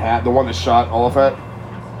wide hat, the one that shot Oliphant.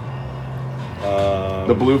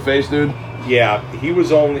 The blue face dude. Yeah, he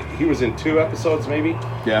was in 2 episodes maybe.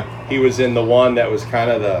 Yeah. He was in the one that was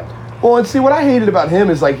kind of the. Well, and see, what I hated about him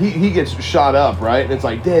is like he gets shot up, right? And it's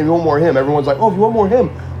like, damn, you want more of him? Everyone's like, oh, if you want more of him,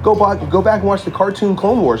 go back and watch the cartoon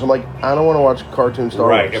Clone Wars. I'm like, I don't want to watch cartoon Star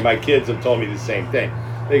Wars. Right, and my kids have told me the same thing.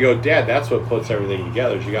 They go, Dad, that's what puts everything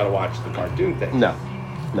together. Is you got to watch the cartoon thing. No.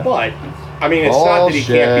 But I mean, it's not that he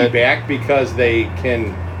can't be back because they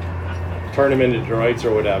can turn him into droids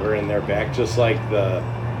or whatever, and they're back. Just like the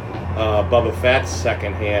Boba Fett's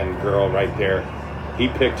second-hand girl right there. He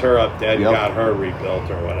picked her up dead and got her rebuilt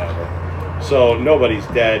or whatever. So nobody's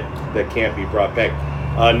dead that can't be brought back.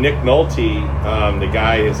 Nick Nolte, the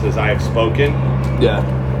guy that says, I have spoken. Yeah.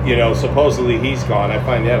 Supposedly he's gone. I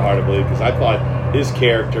find that hard to believe because I thought his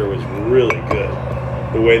character was really good.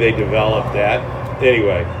 The way they developed that.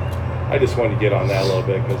 Anyway, I just wanted to get on that a little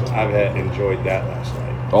bit because I've enjoyed that last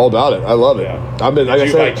night. All about it. I love it. Yeah. I've been. Did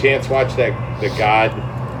you by chance watch the God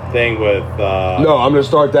thing with? No, I'm gonna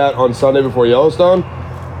start that on Sunday before Yellowstone.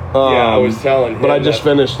 Yeah, I was telling him. But I just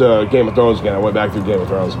finished Game of Thrones again. I went back through Game of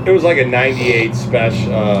Thrones. It was like a '98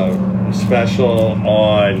 special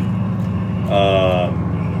on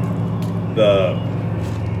the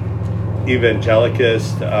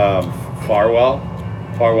evangelicist Farwell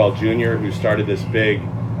Jr., who started this big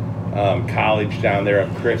college down there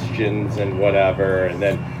of Christians and whatever. And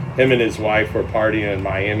then him and his wife were partying in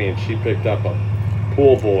Miami, and she picked up a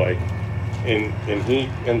pool boy. And he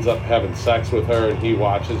ends up having sex with her, and he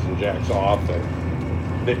watches and jacks off, and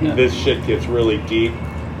this shit gets really deep.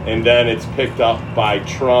 And then it's picked up by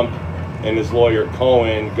Trump and his lawyer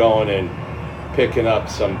Cohen going and picking up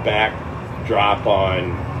some backdrop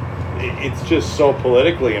on. It's just so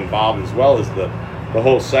politically involved, as well as the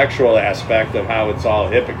whole sexual aspect of how it's all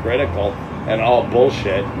hypocritical and all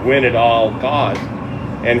bullshit, win at all costs,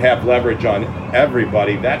 and have leverage on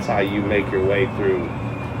everybody. That's how you make your way through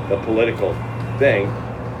the political thing.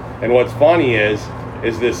 And what's funny is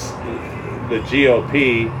the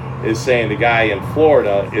GOP is saying the guy in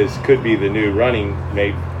Florida could be the new running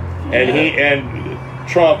mate, and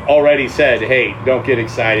Trump already said, hey, don't get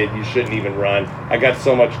excited, you shouldn't even run, I got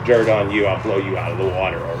so much dirt on you, I'll blow you out of the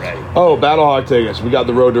water already. Oh, Battlehawk tickets. We got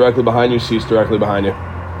the road directly behind you, seats directly behind you.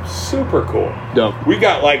 Super cool. Dope. We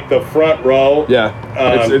got like the front row. Yeah.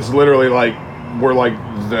 It's literally like we're like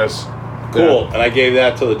this. Cool. Yeah. And I gave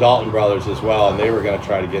that to the Dalton brothers as well, and they were going to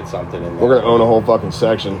try to get something in there. We're going to own a whole fucking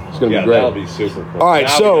section. It's going to be great. That'll be super cool. All right,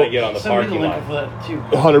 now so we gotta get on the Send me the parking link lot. for that too.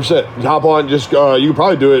 100%. Hop on. Just you can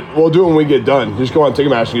probably do it. We'll do it when we get done. Just go on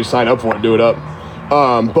Ticketmaster and you sign up for it. Do it up.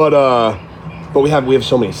 But we have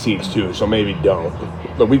so many seats too. So maybe don't.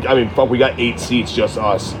 But we got 8 seats, just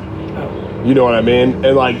us. You know what I mean?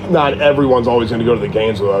 And like, not everyone's always going to go to the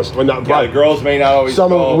games with us. Well, not, Yeah, the girls may not always some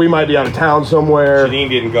go. of we might be out of town somewhere. Janine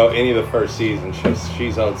didn't go any of the first season.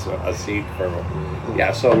 She's on a seat for.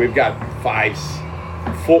 Yeah, so we've got 5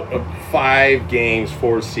 games,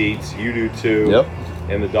 4 seats. You do 2. Yep.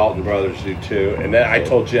 And the Dalton brothers do 2. And then I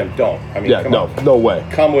told Jim, don't. I mean, come on. No way.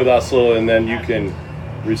 Come with us a little, and then you can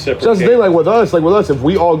reciprocate. So that's the thing. Like with us, if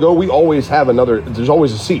we all go, we always have another. There's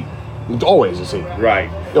always a seat. There's always a seat. Right.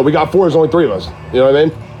 We got 4. There's only 3 of us. You know what I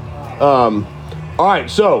mean? All right.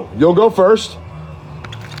 So you'll go first,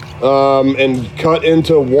 and cut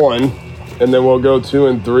into 1, and then we'll go 2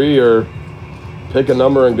 and 3, or pick a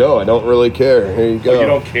number and go. I don't really care. Here you go. You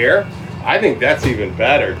don't care? I think that's even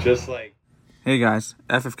better. Just like. Hey guys,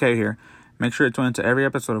 FFK here. Make sure to tune into every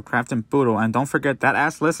episode of Craft and Boodle, and don't forget that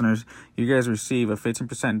as listeners, you guys receive a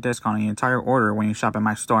 15% discount on the entire order when you shop at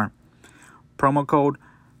my store. Promo code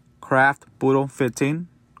CraftBoodle15.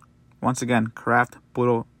 Once again,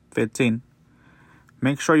 CraftBoodle15.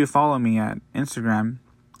 Make sure you follow me at Instagram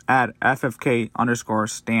at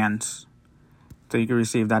FFK_stands so you can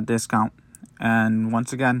receive that discount. And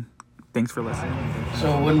once again, thanks for listening.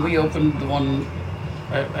 So when we opened the one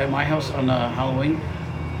at my house on Halloween,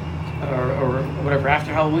 or whatever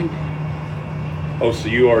after Halloween. Oh, so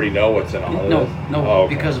you already know what's in all of No, this? no, Oh,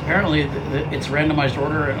 okay. because apparently it's randomized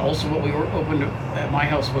order, and also what we opened at my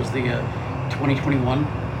house was the 2021.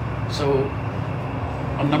 So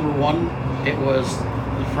on number 1, it was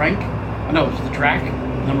the Frank. No, it was the Drac.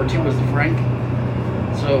 Number 2 was the Frank.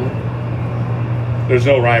 So There's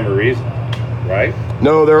no rhyme or reason, right?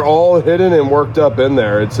 No, they're all hidden and worked up in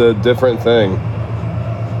there. It's a different thing.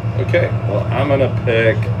 Okay, well, I'm gonna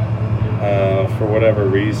pick for whatever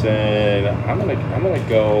reason. I'm gonna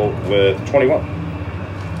go with 21.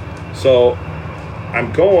 So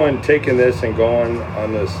I'm taking this and going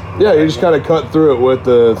on this. Yeah, you just kind of cut through it with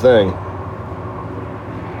the thing.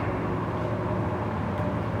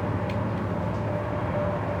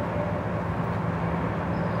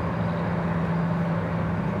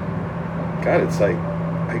 God, it's like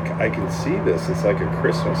I can see this. It's like a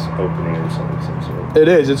Christmas opening or something, some sort. It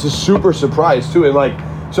is. It's a super surprise too. And like,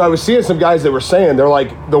 so I was seeing some guys that were saying they're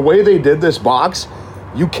like, the way they did this box,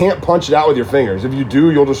 you can't punch it out with your fingers. If you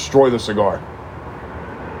do, you'll destroy the cigar.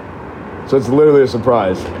 So it's literally a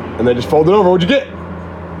surprise. And they just fold it over. What'd you get?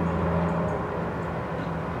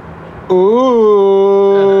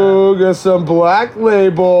 Ooh, got some Black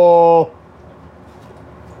Label.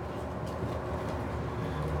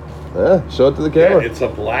 Yeah, show it to the camera. Yeah, it's a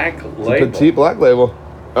Black It's Label. a petite Black Label.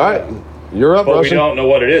 All right, you're up, But we Russian. don't know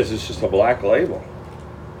what it is. It's just a Black Label.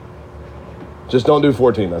 Just don't do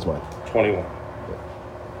 14. That's mine. 21.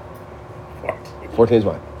 14 is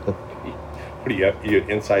mine. What do you have? You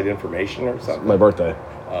inside information or something? My birthday.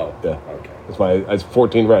 Oh, Yeah. Okay. It's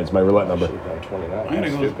 14 red. It's my roulette number. Should have done 29. I'm gonna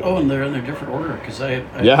That's go with, stupid. and they're in their different order because I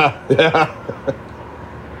Yeah.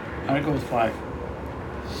 I'm gonna go with 5.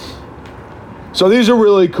 So these are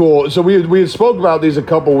really cool. So we had spoke about these a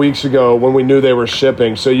couple weeks ago when we knew they were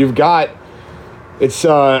shipping. So you've got, it's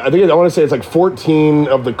I want to say it's like 14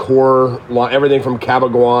 of the core line, everything from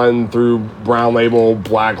Cabaguan through Brown Label,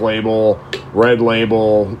 Black Label, Red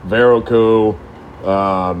Label, Veracruz.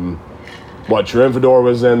 Trinfador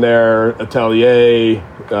was in there, Atelier.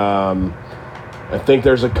 I think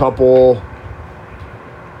there's a couple.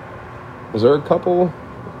 Was there a couple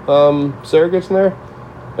surrogates in there?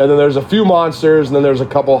 And then there's a few monsters, and then there's a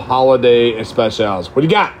couple holiday especials. What do you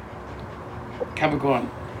got? Cabaguan.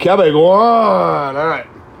 Cabaguan. All right.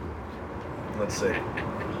 Let's see.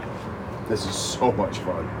 This is so much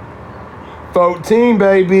fun. 14,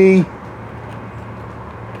 baby.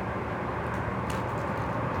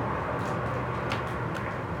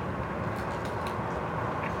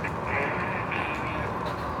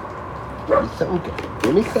 Give me something good.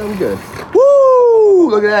 Give me something good. Woo!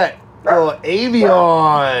 Look at that. Oh,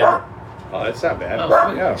 Avion. Oh, that's not bad.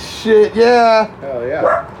 Oh, Yeah. Shit, yeah. Hell yeah.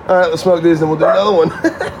 All right, let's smoke these and we'll do another one.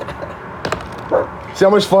 See how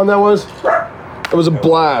much fun that was? It was a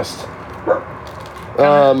blast.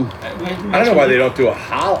 I don't know why they don't do a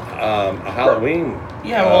Halloween.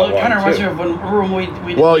 Yeah, well, it one, kind of reminds too. me of when we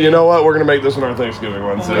did. Well, you know what? We're going to make this one our Thanksgiving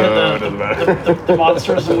one, when so we had it doesn't matter. the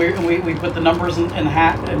monsters and we put the numbers in the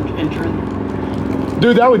hat and drew.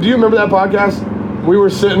 Dude, do you remember that podcast? We were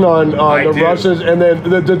sitting on I the do. Russians, and then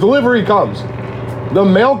the delivery comes. The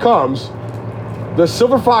mail comes. The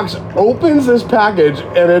Silver Fox opens this package,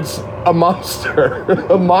 and it's a monster.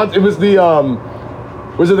 It was the,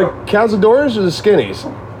 was it the Cazadores or the Skinnies?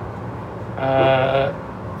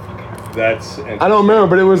 That's. I don't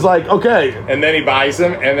remember, but it was like, okay. And then he buys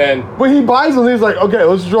them, and then When he buys them, he's like, okay,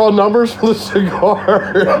 let's draw numbers for the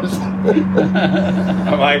cigars.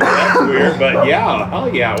 I'm like, that's weird, but yeah, hell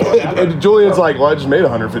yeah, whatever. And Julian's like, well, I just made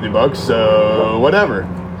 $150, so whatever.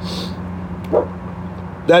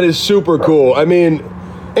 That is super cool. I mean,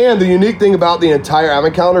 and the unique thing about the entire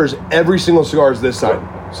advent calendar is every single cigar is this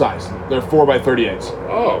size. They're 4x38s.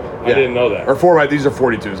 Oh, I didn't know that. Or these are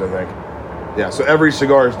 42s, I think. Yeah, so every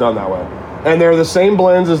cigar is done that way. And they're the same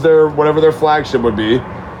blends as whatever their flagship would be.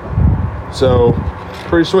 So,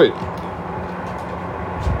 pretty sweet.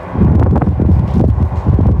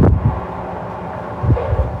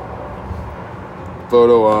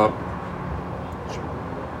 Photo up.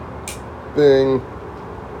 Bing.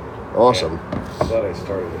 Awesome. I thought I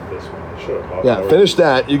started with this one. I should have bought Yeah, more. finish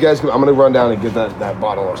that. You guys, I'm going to run down and get that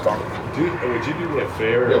bottle I was talking about. Would you do me a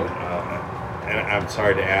favor? Yep. And I'm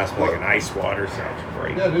sorry to ask, but like an ice water sounds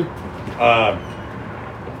great. dude.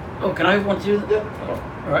 Oh, can I have one too? Yeah.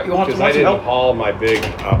 All right, you want Because some I didn't help? haul my big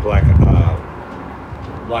black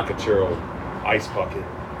Lacachero ice bucket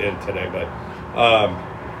in today, but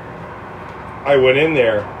I went in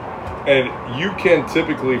there, and you can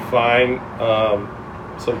typically find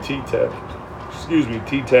some T10s,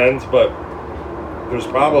 but there's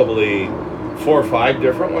probably 4 or 5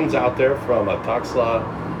 different ones out there, from a Tuxla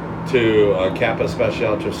to a Capa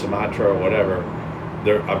Special to Sumatra or whatever.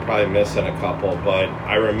 I'm probably missing a couple, but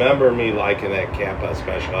I remember me liking that Capa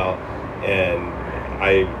Special, and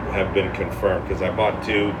I have been confirmed because I bought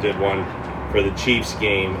 2, did one for the Chiefs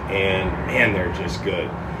game, and man, they're just good.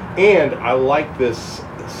 And I like this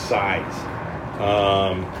size.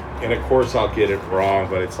 And of course I'll get it wrong,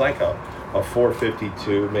 but it's like a a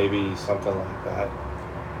 452, maybe something like that.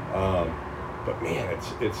 But man,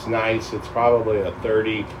 it's nice. It's probably a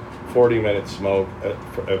 30-40 minute smoke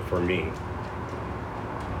for me.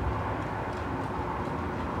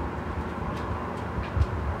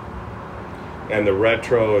 And the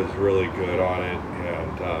retro is really good on it.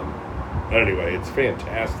 And anyway, it's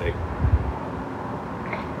fantastic.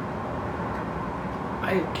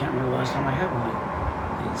 I can't remember the last time I had one of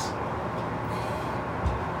these.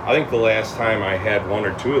 I think the last time I had one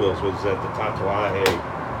or two of those was at the Tatuaje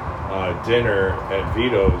dinner at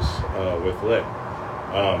Vito's with Lick.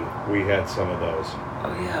 We had some of those.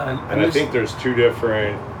 Oh yeah, And I think there's two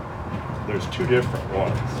different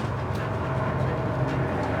ones.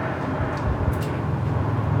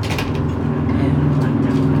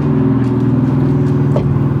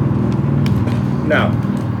 Now,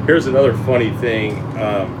 here's another funny thing.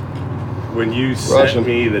 When you sent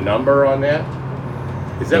me the number on that,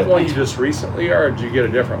 is that one you just recently, or did you get a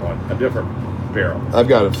different one, a different barrel? I've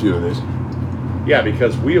got a few of these. Yeah,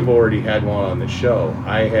 because we have already had one on the show.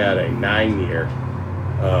 I had a 9-year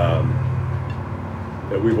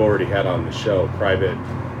that we've already had on the show, private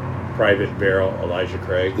barrel, Elijah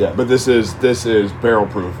Craig. Yeah, but this is barrel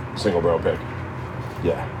proof single barrel pick.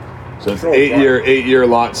 Yeah. So it's Oh, 8-year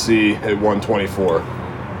lot C at 124.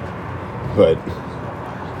 But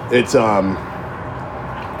it's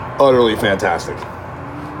utterly fantastic.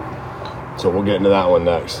 So we'll get into that one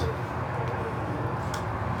next.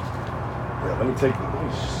 Yeah, let me do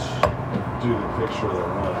the picture of the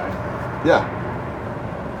one I have. Yeah.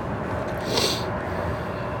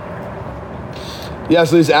 Yeah,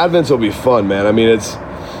 so these Advents will be fun, man. I mean,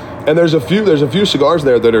 and there's a few cigars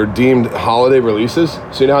there that are deemed holiday releases.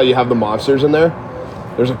 So you know how you have the monsters in there?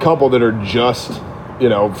 There's a couple that are just,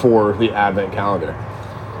 for the Advent calendar,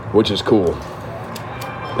 which is cool.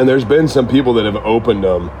 And there's been some people that have opened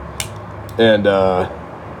them, and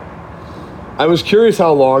I was curious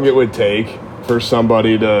how long it would take for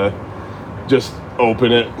somebody to just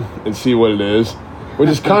open it and see what it is, which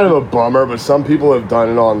is kind of a bummer, but some people have done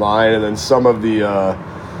it online, and then some of the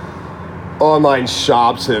online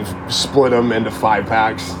shops have split them into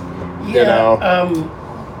 5-packs.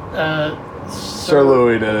 Sir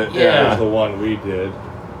Louis did it. Yeah. Here's the one we did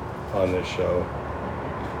on this show.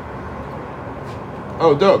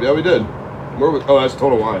 Oh, dope. Yeah, we did. That's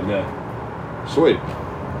Total Wine. Yeah. Sweet.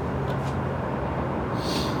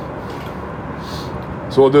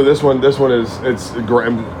 So we'll do this one. This one it's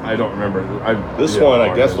Graham. I don't remember. This one,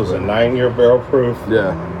 I guess, was a 9-year barrel proof.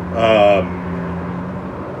 Yeah.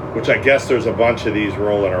 Which I guess there's a bunch of these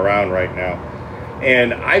rolling around right now.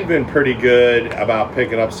 And I've been pretty good about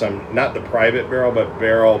picking up some, not the private barrel, but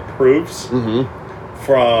barrel proofs. Mm-hmm.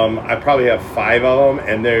 I probably have 5 of them,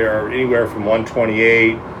 and they are anywhere from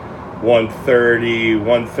 128, 130,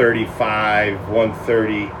 135,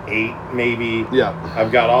 138 maybe. Yeah.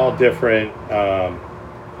 I've got all different,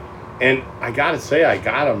 and I gotta say, I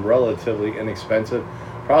got them relatively inexpensive,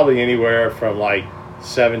 probably anywhere from like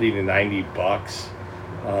 70 to 90 bucks.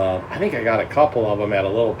 I think I got a couple of them at a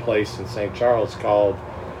little place in St. Charles called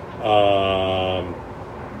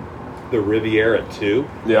the Riviera 2.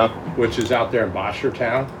 Yeah. Which is out there in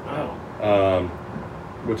Boschertown. Oh.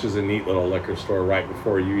 Which is a neat little liquor store right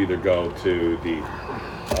before you either go to the,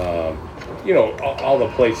 all the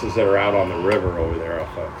places that are out on the river over there.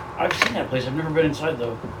 I've seen that place. I've never been inside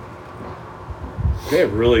though. They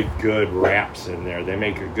have really good wraps in there. They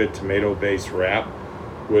make a good tomato-based wrap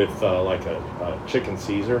with like a chicken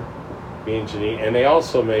Caesar, bean janine, and they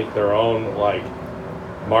also make their own like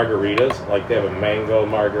margaritas. Like they have a mango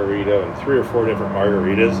margarita and 3 or 4 different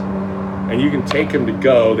margaritas, and you can take them to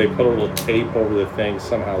go. They put a little tape over the thing.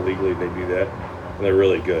 Somehow legally they do that, and they're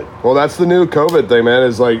really good. Well, that's the new COVID thing, man.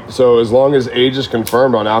 Is like, so as long as age is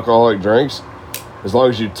confirmed on alcoholic drinks, as long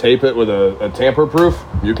as you tape it with a tamper proof,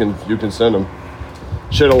 you can send them.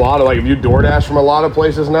 Shit, a lot of, like, if you DoorDash from a lot of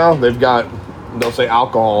places now, they'll say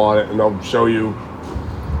alcohol on it, and they'll show you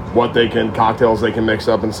what cocktails they can mix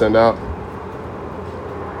up and send out.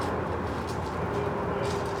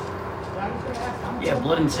 Yeah,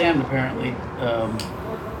 Blood and Sand apparently.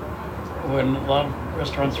 When a lot of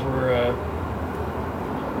restaurants were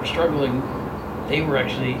struggling, they were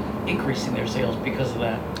actually increasing their sales because of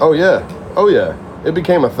that. Oh yeah. It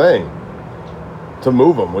became a thing to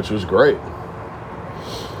move them, which was great.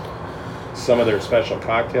 Some of their special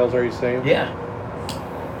cocktails, are you saying? Yeah.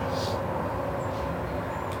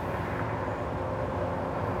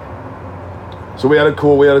 So we had a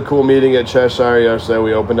cool meeting at Cheshire yesterday.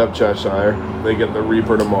 We opened up Cheshire. They get the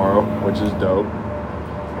Reaper tomorrow, which is dope.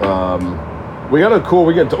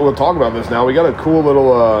 We'll talk about this now. We got a cool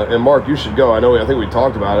little, and Mark, you should go. I think we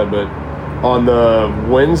talked about it, but on the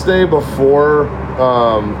Wednesday before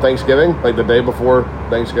Thanksgiving, like the day before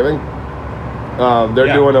Thanksgiving,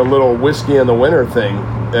 they're doing a little whiskey in the winter thing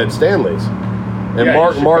at Stanley's. And Yeah,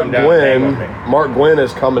 you should come down and hang with me. Mark Gwynn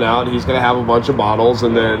is coming out. He's going to have a bunch of bottles,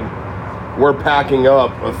 and then we're packing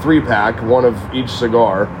up a 3-pack, one of each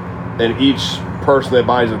cigar, and each person that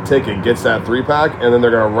buys a ticket gets that 3-pack, and then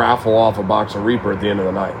they're going to raffle off a box of Reaper at the end of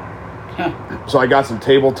the night. So I got some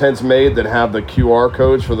table tents made that have the QR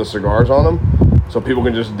codes for the cigars on them, so people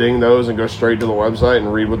can just ding those and go straight to the website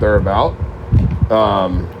and read what they're about.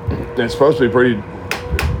 It's supposed to be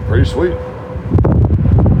pretty sweet.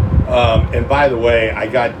 And by the way, I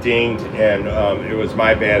got dinged, and it was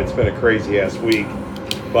my bad. It's been a crazy-ass week.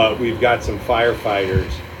 But we've got some firefighters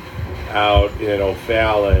out in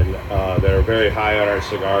O'Fallon that are very high on our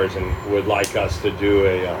cigars and would like us to do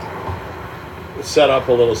set up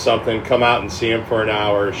a little something, come out and see them for an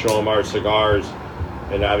hour, show them our cigars,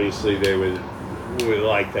 and obviously they would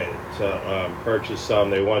like to purchase some.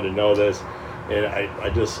 They wanted to know this, and I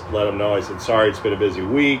just let them know. I said, sorry, it's been a busy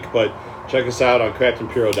week, but check us out on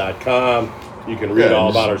craftingpuro.com. You can read all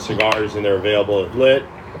about our cigars, and they're available at Lit.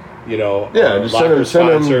 Just send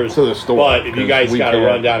them to the store. But if you guys got to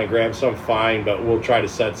run down and grab some, fine. But we'll try to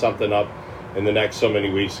set something up in the next so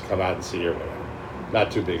many weeks to come out and see or whatever.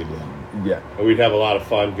 Not too big a deal. Yeah. And we'd have a lot of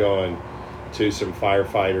fun going to some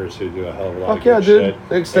firefighters who do a hell of a lot of good good dude. shit.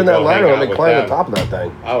 They extend that ladder and they climb the top of that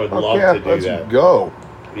thing. I would love to do let's that. Go.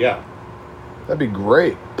 Yeah. That'd be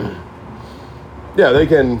great. Yeah, they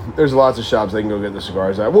can. There's lots of shops they can go get the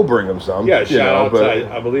cigars at. We'll bring them some. Yeah, shout out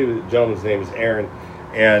to, I believe the gentleman's name is Aaron.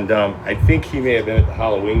 And I think he may have been at the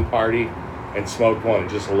Halloween party and smoked one and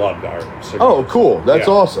just loved our cigars. Oh, cool. That's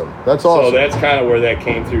awesome. That's awesome. So that's kind of where that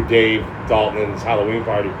came through Dave Dalton's Halloween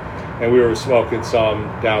party. And we were smoking some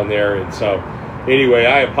down there. And so anyway,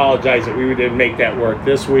 I apologize that we didn't make that work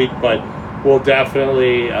this week, but we'll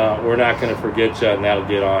definitely, we're not going to forget you, and that'll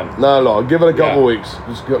get on. Not at all. Give it a couple weeks.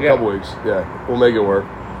 Just a couple weeks. Yeah, we'll make it work.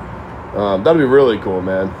 That'd be really cool,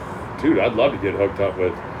 man. Dude, I'd love to get hooked up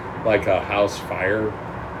with like a house fire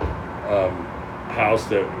house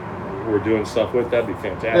that we're doing stuff with. That'd be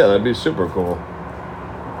fantastic. Yeah, that'd be super cool.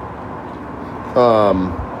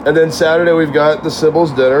 And then Saturday we've got the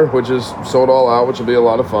Sybil's dinner, which is sold all out, which will be a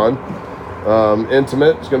lot of fun.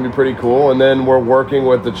 Intimate. It's going to be pretty cool. And then we're working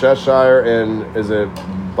with the Cheshire and is it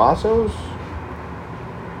Bassos?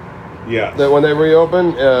 Yeah. That when they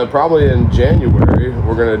reopen, probably in January,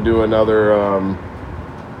 we're going to do another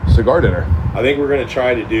cigar dinner. I think we're going to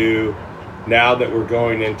try to do, now that we're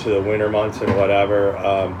going into the winter months and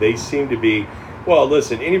whatever, they seem to be, well,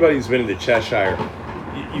 listen, anybody who's been to the Cheshire,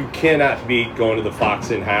 you cannot beat going to the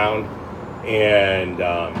Fox and Hound. And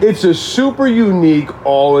it's a super unique,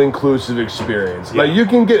 all-inclusive experience. Yeah. Like, you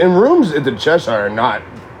can get in rooms at the Cheshire are not.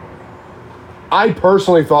 I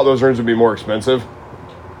personally thought those rooms would be more expensive,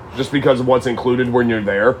 just because of what's included when you're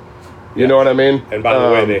there. You know what I mean? And by the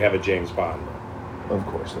way, they have a James Bond room. Of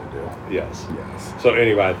course they do. Yes. Yes. So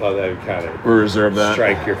anyway, I thought that would kind of reserve that.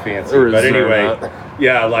 Strike your fancy. Reserve But anyway, that.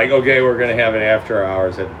 yeah, like, okay, we're going to have an after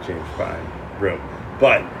hours at the James Bond room.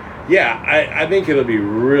 But yeah, I think it'll be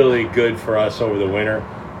really good for us over the winter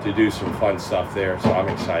to do some fun stuff there. So I'm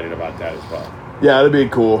excited about that as well. Yeah, it'll be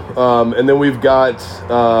cool. And then we've got,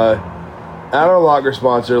 at our locker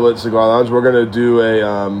sponsor, Lit Cigar Lounge, we're going to do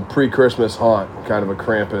a pre-Christmas haunt, kind of a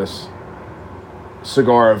Krampus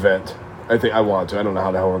cigar event. I think I want to. I don't know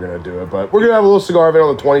how the hell we're going to do it, but we're going to have a little cigar event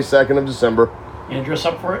on the 22nd of December. You gonna dress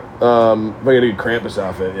up for it? I'm going to do a Krampus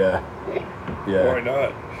outfit, yeah. Yeah. Why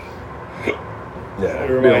not? Yeah,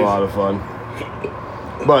 it'll be a lot of fun.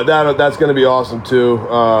 But that's going to be awesome, too.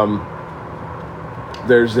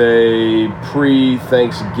 There's a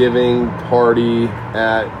pre-Thanksgiving party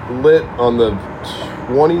at Lit on the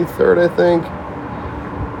 23rd, I think.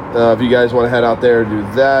 If you guys want to head out there and do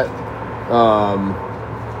that.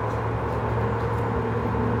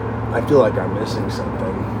 I feel like I'm missing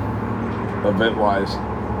something, event-wise.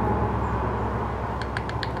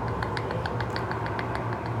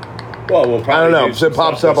 Well, we'll probably I don't know. do If some it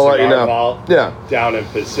pops stuff up, I'll with let you Cigar know. Vault Yeah. down in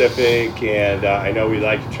Pacific, and I know we'd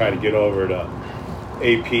like to try to get over to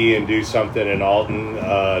AP and do something in Alton,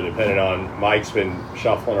 depending on Mike's been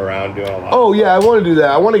shuffling around doing a lot. Oh, yeah, I want to do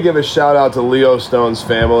that. I want to give a shout-out to Leo Stone's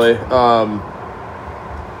family.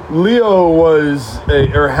 Leo was,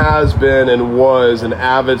 has been and was an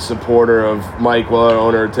avid supporter of Mike Weller,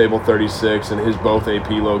 owner of Table 36, and his both AP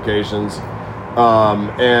locations.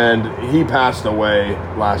 And he passed away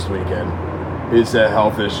last weekend. He's had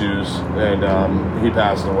health issues, and he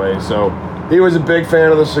passed away. So he was a big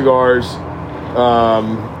fan of the cigars.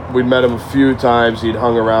 We'd met him a few times. He'd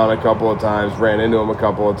hung around a couple of times, ran into him a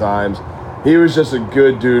couple of times. he was just a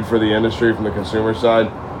good dude for the industry from the consumer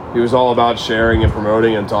side. He was all about sharing and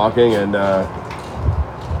promoting and talking, and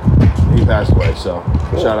he passed away. So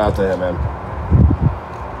shout out to him, man.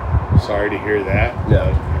 Sorry to hear that.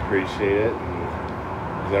 Yeah. Appreciate it.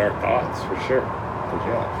 And these are our thoughts for sure.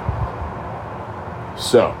 Yeah.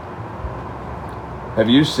 So, have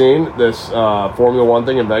you seen this Formula One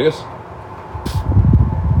thing in Vegas?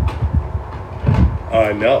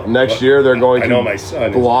 No. Next year they're going I know to my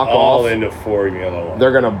son block is all off. into Formula One.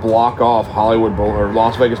 They're going to block off Hollywood or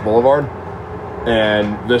Las Vegas Boulevard,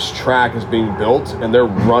 and this track is being built, and they're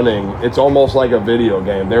running. It's almost like a video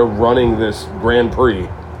game. They're running this Grand Prix,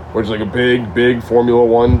 which is like a big Formula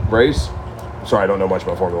One race. Sorry, I don't know much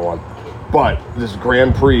about Formula One, but this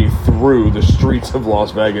Grand Prix through the streets of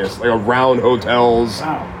Las Vegas, like around hotels.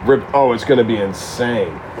 Wow. Oh, it's going to be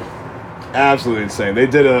insane. Absolutely insane.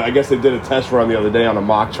 I guess they did a test run the other day on a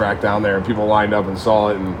mock track down there, and people lined up and saw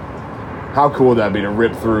it. And how cool would that be to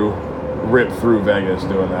rip through Vegas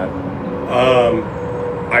doing that?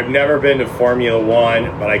 I've never been to Formula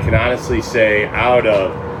One, but I can honestly say out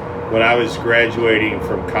of when I was graduating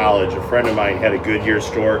from college, a friend of mine had a Goodyear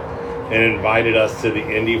store and invited us to the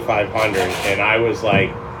Indy 500. And I was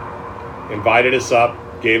like, invited us up,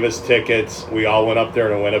 gave us tickets. We all went up there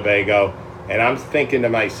to Winnebago. And I'm thinking to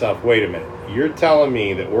myself, wait a minute, you're telling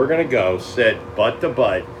me that we're going to go sit butt to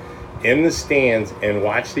butt in the stands and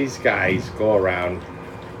watch these guys go around.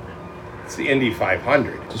 It's the Indy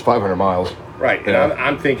 500. Just 500 miles. Right. Yeah. And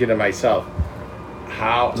I'm thinking to myself,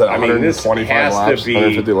 how, Is that I mean, this 125 has laps, to be,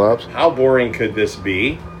 150 laps? How boring could this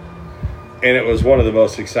be? And it was one of the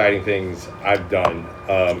most exciting things I've done.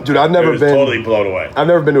 Dude, I've never I was been totally blown away. I've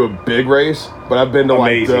never been to a big race, but I've been to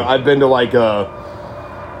Amazing.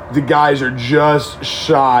 the guys are just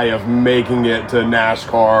shy of making it to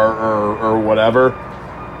NASCAR or whatever.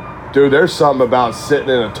 Dude, there's something about sitting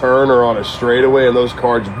in a turn or on a straightaway and those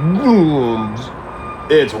cars booms.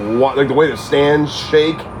 It's like the way the stands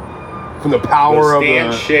shake from the power The stand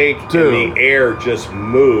of the shake dude. and the air just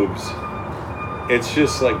moves. It's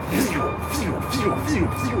just like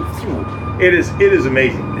it is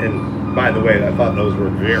amazing. And by the way, I thought those were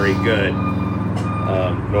very good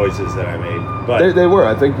noises that I made. But They were.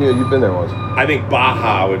 I think you've been there once. I think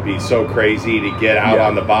Baja would be so crazy to get out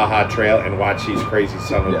on the Baja Trail and watch these crazy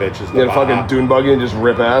son of bitches. Get a fucking dune buggy and just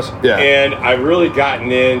rip ass. Yeah. And I've really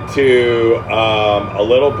gotten into a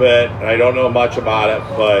little bit, and I don't know much about it,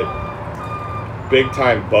 but big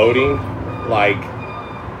time boating. Like,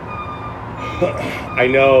 I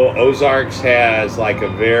know Ozarks has like a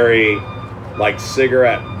very like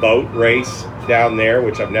cigarette boat race down there,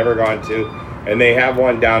 which I've never gone to. And they have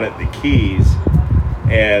one down at the Keys.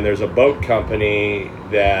 And there's a boat company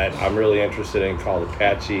that I'm really interested in called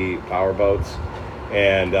Apache Powerboats.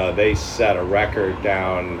 And they set a record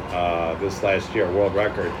down this last year, a world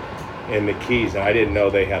record, in the Keys. And I didn't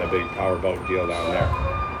know they had a big powerboat deal down there.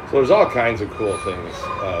 So there's all kinds of cool things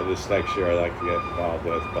this next year I'd like to get involved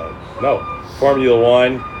with. But no, Formula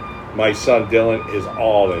One, my son Dylan is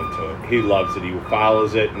all into it. He loves it. He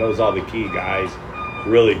follows it, knows all the key guys.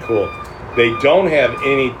 Really cool. They don't have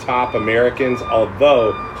any top Americans,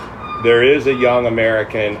 although there is a young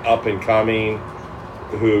American up and coming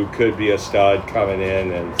who could be a stud coming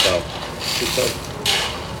in. And so,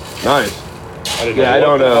 Nice. I didn't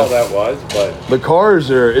know what the hell that was, but the cars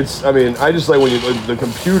are, I just like when the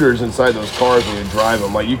computers inside those cars when you drive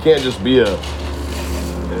them. Like, you can't just be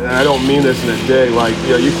and I don't mean this in a dig, like,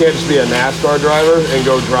 you can't just be a NASCAR driver and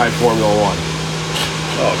go drive Formula One.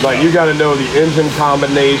 Like, you got to know the engine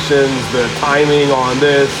combinations, the timing on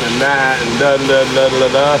this and that, and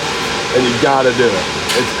and you got to do it.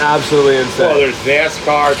 It's absolutely insane. Well, there's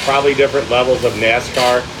NASCAR, probably different levels of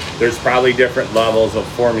NASCAR. There's probably different levels of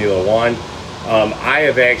Formula One. I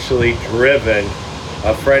have actually driven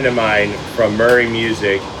a friend of mine from Murray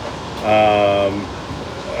Music.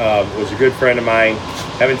 Was a good friend of mine.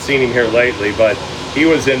 Haven't seen him here lately, but he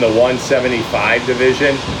was in the 175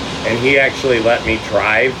 division, and he actually let me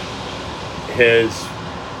drive his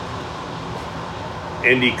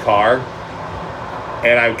Indy car.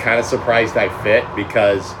 And I'm kind of surprised I fit,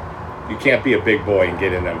 because you can't be a big boy and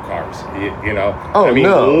get in them cars. You know? Oh, I mean,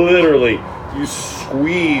 no. literally, you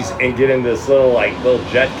squeeze and get in this little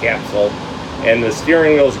jet capsule, and the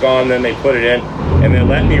steering wheel's gone, then they put it in, and they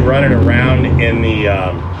let me run it around in the,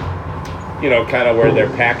 kind of where they're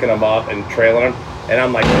packing them up and trailing them. And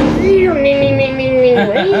I'm like, and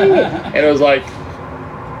it was like,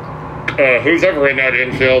 who's ever in that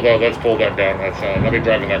infield? Oh, let's pull that down. Let me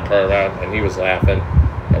driving that car around. And he was laughing,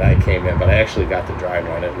 and I came in, but I actually got to drive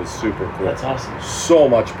on it. It was super cool. That's awesome. So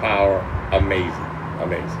much power. Amazing.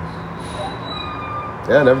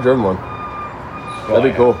 Yeah, I never driven one.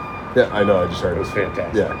 That'd be cool. Yeah, I know. I just heard It was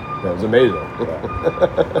fantastic. Yeah, that was amazing.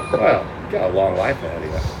 Well, you got a long life ahead of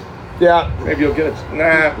you. Yeah. Maybe you'll get it.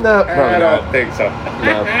 Nah, No, probably I don't not. think so.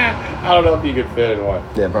 No. I don't know if you could fit in one.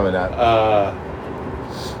 Yeah, probably not.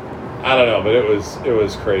 I don't know, but it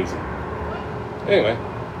was crazy. Anyway,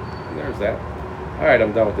 there's that. All right,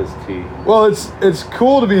 I'm done with this tea. Well, it's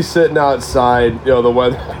cool to be sitting outside. You know, the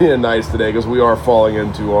weather being nice today because we are falling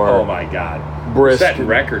into our Oh my God, brisk setting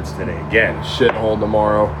records today again. shithole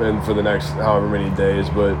tomorrow and for the next however many days.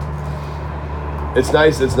 But it's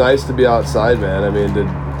nice. It's nice to be outside, man. I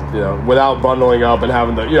mean, without bundling up and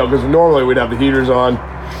having because normally we'd have the heaters on,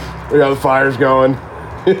 we have the fires going,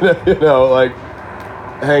 like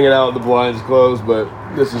hanging out with the blinds closed. But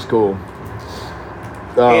this is cool.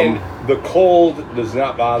 And the cold does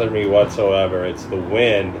not bother me whatsoever. It's the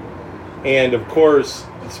wind. And, of course,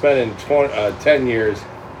 spending 10 years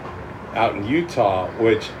out in Utah,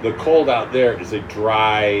 which the cold out there is a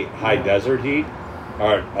dry, high desert heat,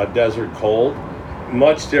 or a desert cold.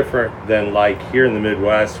 Much different than, like, here in the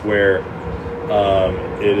Midwest where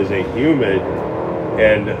it is a humid,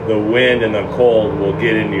 and the wind and the cold will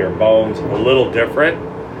get into your bones. A little different,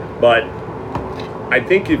 but I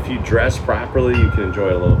think if you dress properly, you can enjoy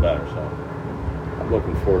it a little better. So I'm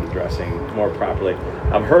looking forward to dressing more properly.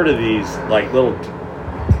 I've heard of these like little,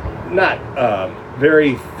 not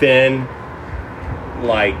very thin,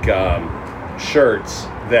 like shirts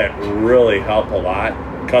that really help a lot.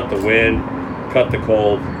 Cut the wind, cut the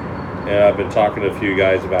cold. And I've been talking to a few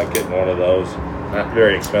guys about getting one of those. Not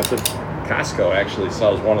very expensive. Costco actually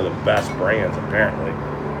sells one of the best brands apparently.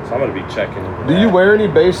 So I'm going to be checking into Do you that. wear any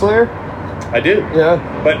base layer? I do.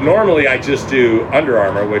 Yeah. But normally I just do Under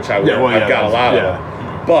Armour, which I wear. I've got a lot of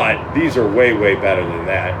them. But these are way, way better than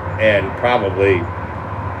that. And probably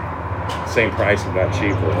same price, if not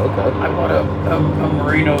cheaper. Okay. I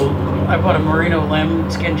bought a merino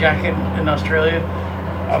lambskin jacket in Australia.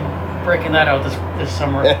 I'm breaking that out this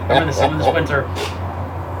summer. This winter.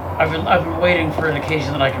 I've been waiting for an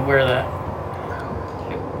occasion that I can wear that.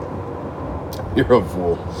 You're a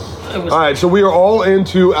fool. It was All right, so we are all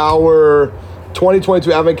into our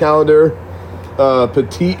 2022 Advent Calendar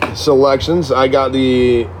petite selections. I got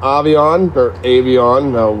the Avion, or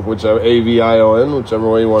Avion, whichever, A-V-I-O-N, whichever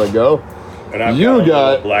way you want to go. And I've You got a got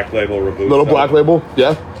little Black Label Robusto. Little black label,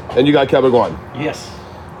 yeah. And you got Cabaguan. yes.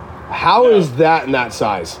 How is that in that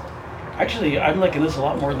size? Actually, I'm liking this a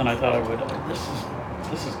lot more than I thought I would.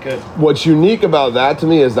 This is good. What's unique about that to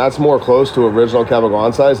me is that's more close to original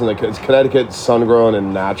Cabaguan size, and it's Connecticut, Sun-Grown,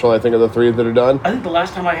 and Natural, I think, are the three that are done. I think the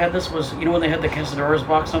last time I had this was, when they had the Cazadores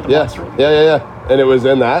box, not the Yeah, monster. yeah. And it was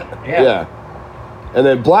in that? Yeah. And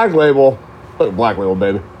then Black Label, look at Black Label,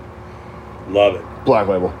 baby. Love it. Black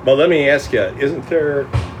Label. But let me ask you, isn't there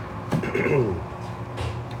a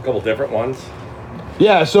couple different ones?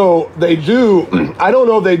 Yeah, so they do. I don't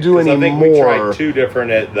know if they do any I think more. we tried two different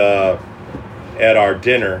at our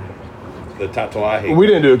dinner, the Tatuaje. We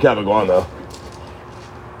didn't do a Cabaguan though.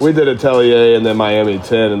 We did a Tellier and then Miami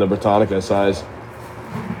 10 in the Britannica size.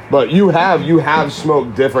 But you have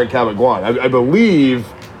smoked different Cabaguan. I believe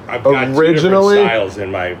I've got originally two different styles in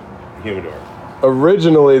my humidor.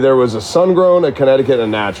 Originally there was a Sun-Grown, a Connecticut, and a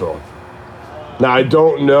Natural. Now I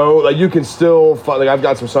don't know. Like you can still find. Like I've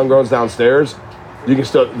got some Sun-Growns downstairs. You can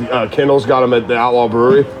still. Kendall's got them at the Outlaw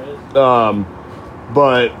Brewery.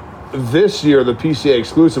 But this year the PCA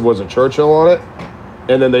exclusive was a Churchill on it,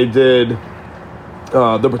 and then they did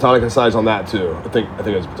the Britannica size on that too. I think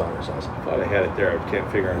it was Britannica size. I thought I had it there. I can't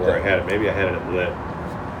figure out where I had it. Maybe I had it at Lit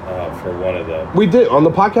for one of the. We did on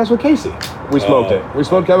the podcast with Casey. We smoked it. We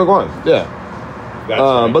smoked Cabaguan. Yeah. That's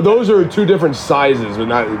right. But those are two different sizes, but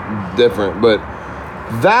not different. But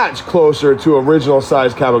that's closer to original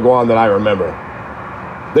size Cabaguan that I remember.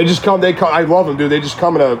 They just come. I love them, dude. They just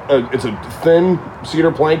come in it's a thin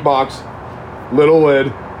cedar plank box, little lid,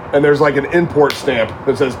 and there's like an import stamp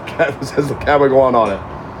that says the Cabaguan on it.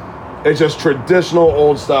 It's just traditional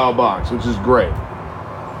old style box, which is great.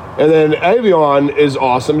 And then Avion is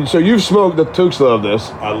awesome. So you've smoked the Tuxla of this,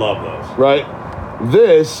 I love those. right?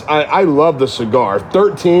 This, I love the cigar.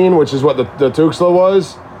 13, which is what the Tuxla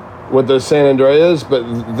was with the San Andreas, but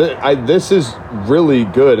this is really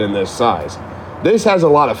good in this size. This has a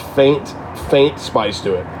lot of faint spice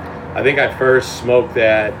to it. I think I first smoked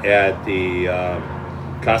that at the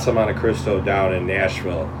Casa Monte Cristo down in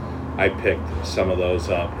Nashville. I picked some of those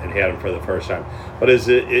up and had them for the first time. But is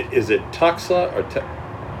it Tuxla or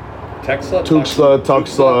Texla?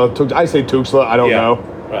 Tuxla. I say Tuxla. I don't know.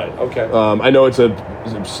 Right. Okay. I know it's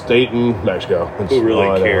a state in Mexico. That's Who really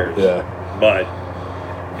all I know. cares? Yeah. But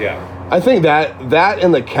yeah. I think that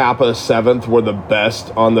and the Kappa 7th were the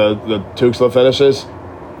best on the Tuxla finishes.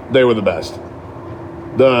 They were the best.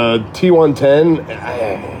 The T110,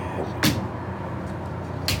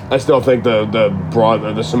 I still think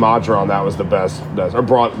the Sumatra on that was the best.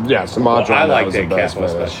 Sumatra I on that like was that the best Kappa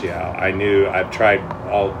finish. Special. I've tried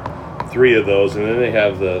all 3 of those, and then they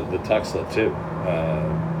have the Tuxla too,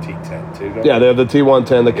 T10 too. Yeah, they have the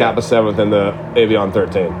T110, the Yeah. Kappa 7th, and the Avion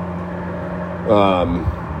 13.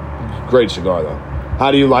 Great cigar though.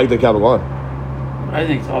 How do you like the Kappa 1? I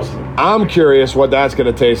think it's awesome. I'm curious what that's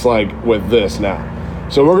going to taste like with this now.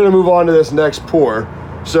 So we're going to move on to this next pour.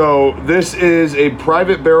 So this is a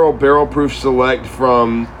private barrel proof select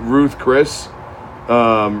from Ruth Chris.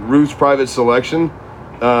 Ruth's Private Selection.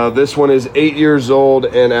 This one is 8 years old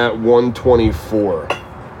and at 124.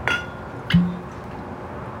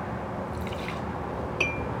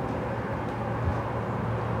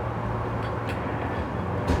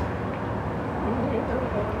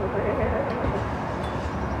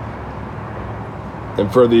 And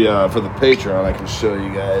for the Patreon, I can show you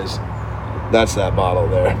guys. That's that bottle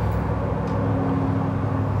there.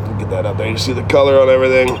 Get that up there. You see the color on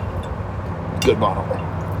everything. Good bottle.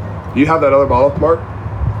 You have that other bottle, Mark?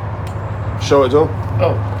 Show it to him.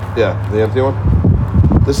 Oh, Yeah, the empty one.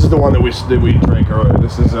 This is the one that we drank earlier.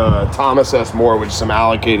 This is Thomas S. Moore, which is some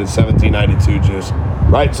allocated 1792 juice.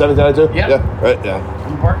 Right, 1792. Yeah. Yeah. Right. Yeah.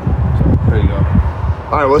 important. There you go.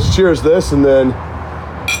 All right, let's cheers this, and then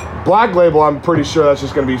Black Label. I'm pretty sure that's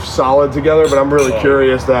just going to be solid together, but I'm really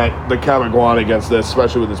curious that the Camaguan against this,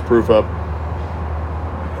 especially with this proof up.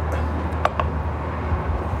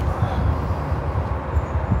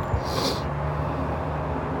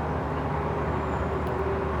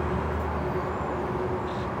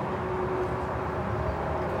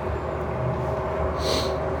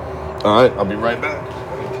 All right, I'll be right back.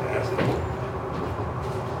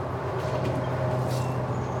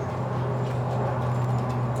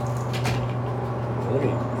 Let me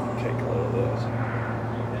take a little of this.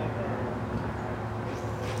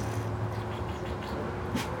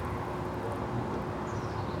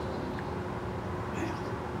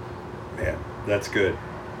 Man, that's good.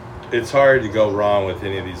 It's hard to go wrong with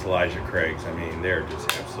any of these Elijah Craigs. I mean, they're just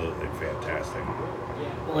absolutely fantastic.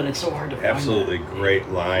 Well, and it's so hard to find. Absolutely great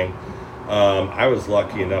line. I was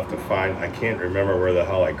lucky enough to find, I can't remember where the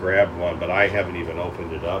hell I grabbed one, but I haven't even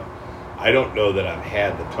opened it up. I don't know that I've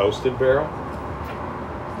had the toasted barrel.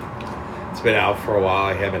 It's been out for a while.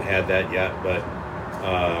 I haven't had that yet, but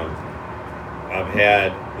I've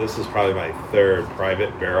had, this is probably my 3rd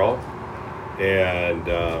private barrel. And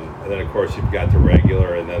then, of course, you've got the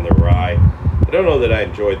regular and then the rye. I don't know that I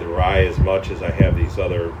enjoyed the rye as much as I have these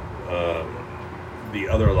other, the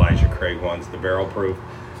other Elijah Craig ones, the barrel proof.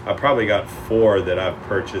 I probably got 4 that I've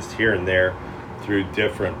purchased here and there through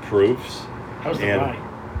different proofs. How's the rye?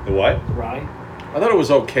 The what? The rye? I thought it was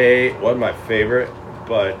okay. It wasn't my favorite,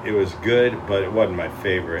 but it was good, but it wasn't my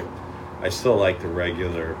favorite. I still like the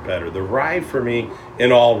regular better. The rye for me,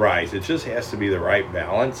 in all ryes, it just has to be the right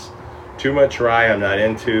balance. Too much rye I'm not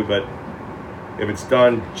into, but if it's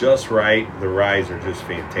done just right, the ryes are just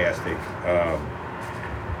fantastic.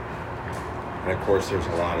 And of course, there's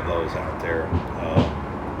a lot of those out there.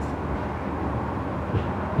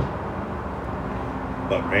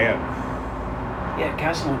 But man, Yeah,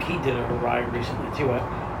 Castle and Key did a rye recently too.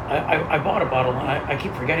 I bought a bottle and I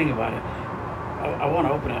keep forgetting about it. I want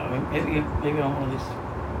to open it. I mean, maybe on one of these.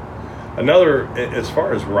 another, as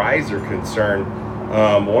far as ryes are concerned,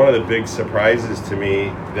 one of the big surprises to me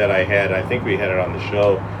that I had, I think we had it on the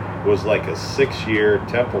show, was like a 6-year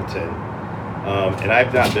Templeton. And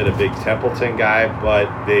I've not been a big Templeton guy,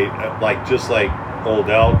 but they, like, just like Old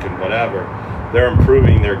Elk and whatever, they're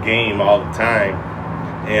improving their game all the time.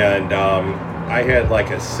 And I had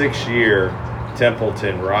like a 6-year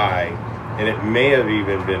Templeton rye, and it may have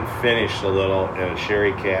even been finished a little in a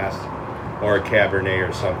sherry cask or a Cabernet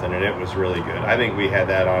or something, and it was really good. I think we had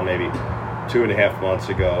that on maybe 2.5 months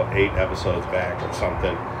ago, 8 episodes back or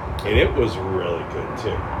something, and it was really good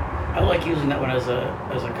too. I like using that one as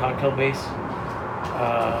a cocktail base,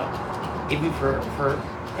 even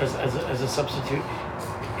as a substitute,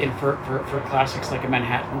 and for classics like a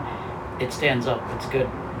Manhattan. It stands up. It's good.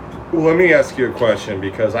 Well, let me ask you a question,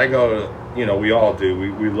 because I go to, we all do.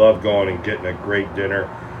 We love going and getting a great dinner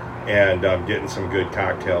and getting some good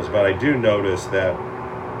cocktails. But I do notice that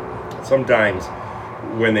sometimes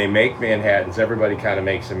when they make Manhattans, everybody kind of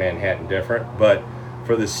makes a Manhattan different. But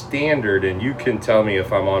for the standard, and you can tell me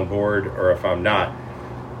if I'm on board or if I'm not,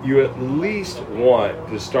 you at least want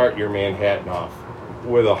to start your Manhattan off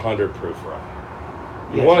with 100 proof rye.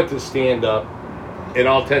 You Yes. want it to stand up, in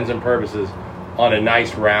all intents and purposes, on a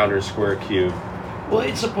nice round or square cube, Well,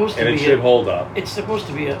 it's supposed to and be. it should hold up. It's supposed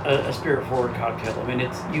to be a spirit-forward cocktail. I mean,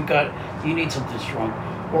 you need something strong,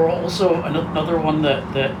 or also another one that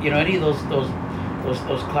any of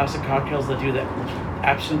those classic cocktails that do that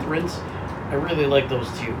absinthe rinse. I really like those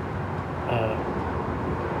too.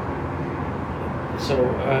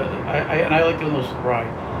 I like doing those with rye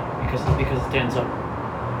because it stands up,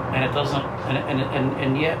 and it doesn't,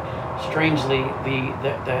 and yet strangely the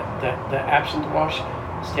absinthe wash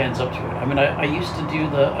stands up to it. I mean, I used to do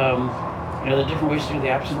the different ways to do the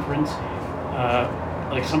absinthe rinse.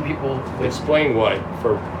 Like some people would Explain what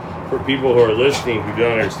for people who are listening who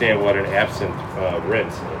don't understand what an absinthe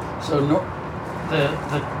rinse is. So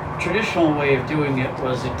the traditional way of doing it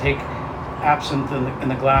was to take absinthe in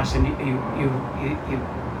the glass, and you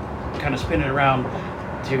kind of spin it around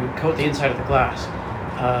to coat the inside of the glass.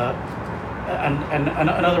 And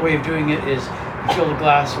another way of doing it is you fill the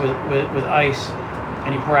glass with ice,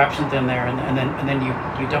 and you pour absinthe in there, and then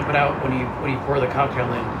you dump it out when you pour the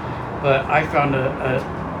cocktail in. But I found a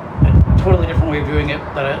totally different way of doing it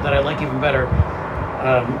that I like even better.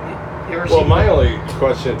 Well, my only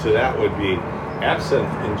question to that would be,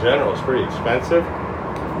 absinthe in general is pretty expensive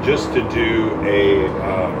just to do a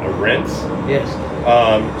rinse. Yes.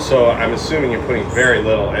 So I'm assuming you're putting very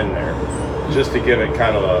little in there just to give it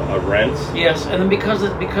kind of a rinse. Yes, and then because if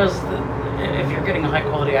you're getting a high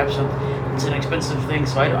quality absinthe, it's an expensive thing.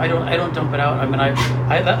 So I don't dump it out. I mean,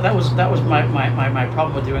 that was my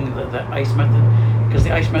problem with doing the ice method, because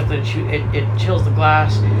the ice method it chills the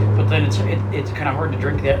glass, but then it's kind of hard to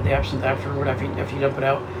drink the absinthe afterward after you dump it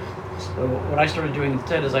out. So what I started doing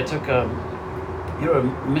instead is I took a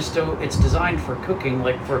misto. It's designed for cooking,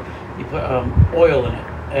 like you put oil in it,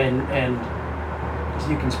 and so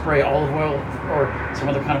you can spray olive oil or some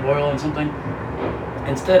other kind of oil on something.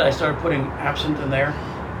 Instead, I started putting absinthe in there,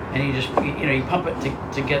 and you just you pump it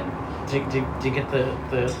to get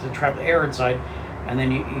the trapped air inside, and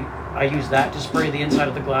then I use that to spray the inside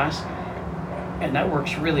of the glass, and that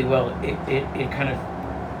works really well. It kind of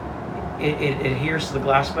it adheres to the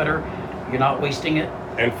glass better. You're not wasting it.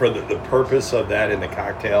 And for the purpose of that in the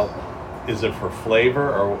cocktail, is it for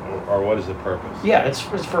flavor or what is the purpose? Yeah, it's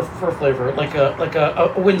for flavor, like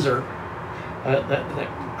a Windsor,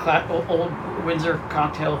 that old Windsor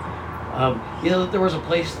cocktail. There was a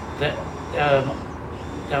place that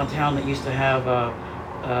downtown that used to have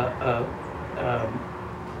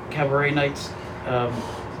cabaret nights,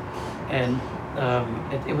 and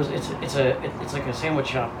it's like a sandwich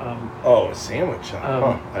shop. A sandwich shop.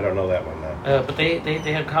 I don't know that one now. But they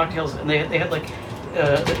had cocktails, and they had like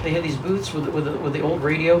they had these booths with the old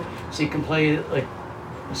radio, so you can play like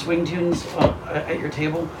swing tunes at your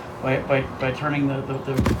table by turning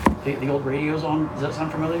the old radios on. Does that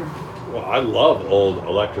sound familiar? Well, I love old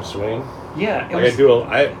electric swing. Yeah,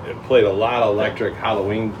 I played a lot of electric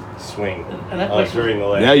Halloween swing during the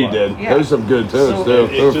last. Yeah, you month. did. Yeah. There's some good tunes So too.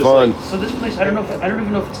 They were just fun. So this place, I don't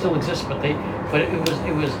even know if it still exists, but there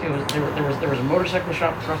was a motorcycle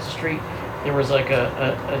shop across the street. There was like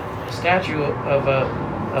a statue of a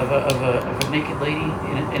naked lady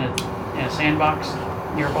in a sandbox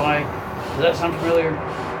nearby. Does that sound familiar?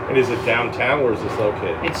 And is it downtown? Where is this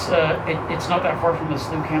located? It's not that far from the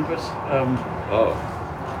SLU campus.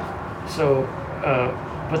 So,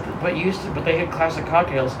 but they had classic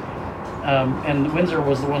cocktails, and Windsor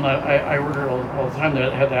was the one that I ordered all the time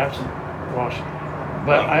that had the absinthe wash.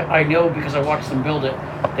 But I know because I watched them build it.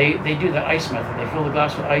 They do the ice method. They fill the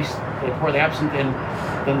glass with ice. They pour the absinthe in.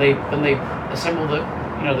 Then they assemble the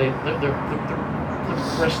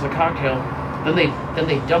rest of the cocktail. Then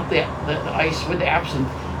they dump the ice with the absinthe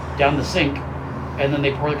down the sink, and then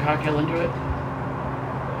they pour the cocktail into it.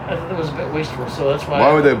 I thought that was a bit wasteful, so that's why.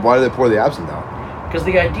 Why do they pour the absinthe out? Because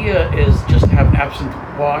the idea is just to have an absinthe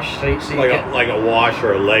wash, so you like a wash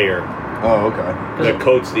or a layer Oh, okay. that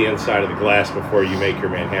coats the inside of the glass before you make your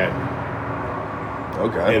Manhattan.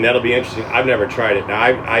 Okay. And that'll be interesting. I've never tried it. Now,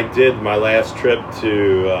 I did my last trip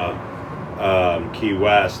to Key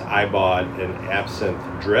West. I bought an absinthe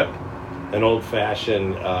drip, an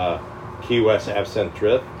old-fashioned Key West absinthe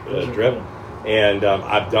drip. And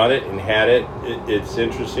I've done it and had it. It's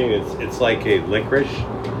interesting. It's like a licorice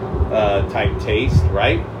type taste,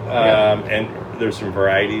 right? And there's some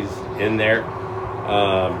varieties in there.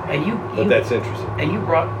 But that's interesting. And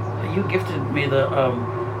you gifted me the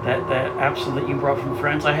that absinthe that you brought from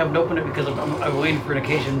France. I haven't opened it because I'm waiting for an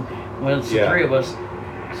occasion when it's the three of us.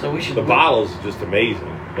 So we should. The bottle's just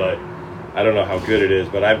amazing, but I don't know how good it is.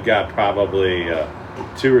 But I've got probably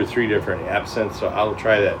 2 or 3 different absinthes, so I'll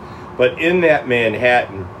try that. But in that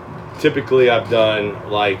Manhattan, typically I've done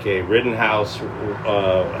like a Rittenhouse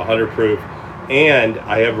 100 proof And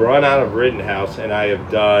I have run out of Rittenhouse, and I have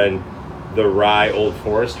done the Rye Old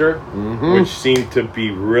Forester, which seemed to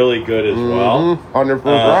be really good as well. 100 proof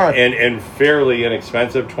rye. And fairly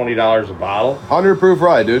inexpensive, $20 a bottle. 100 proof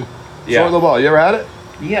rye, dude. Yeah. Short the ball. You ever had it?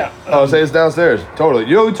 Yeah. Oh, say it's downstairs. Totally.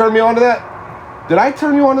 You know who turned me on to that? Did I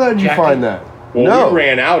turn you on to that? Or did you Jackie. find that? Well, no. we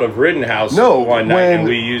ran out of Rittenhouse No, one night, when- and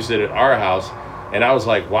we used it at our house. And I was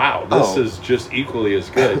like, wow, this Oh. is just equally as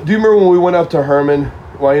good. Do you remember when we went up to Herman?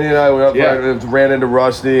 Wayne and I went up, Yeah. ran into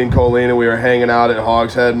Rusty and Colleen, and we were hanging out at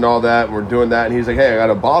Hogshead and all that, and we're doing that, and he's like, hey, I got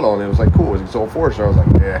a bottle, and it was like, cool, is it Old Forester? I was like,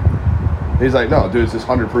 yeah. He's like, no, dude, it's this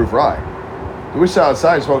 100 proof rye. We sat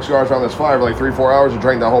outside and smoked cigars around this fire for like 3-4 hours and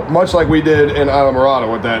drank that whole, much like we did in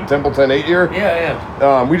Islamorada with that Templeton 8-year.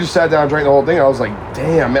 Yeah. We just sat down and drank the whole thing. I was like,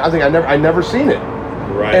 damn, man, I think I never seen it.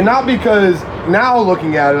 Right. And not because now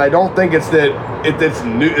looking at it, I don't think it's that it's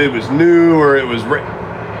new. It was new or it was.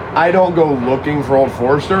 I don't go looking for Old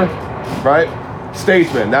Forester, right?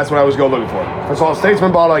 Statesman. That's what I was going looking for. If I saw a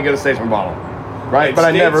Statesman bottle, I get a Statesman bottle, right? And but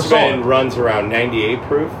I never saw Statesman it. runs around 98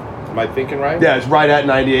 proof. Am I thinking right? Yeah, it's right at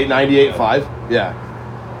 98.5. Yeah.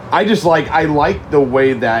 I like the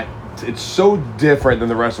way that it's so different than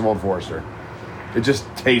the rest of Old Forester. It just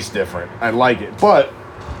tastes different. I like it, but.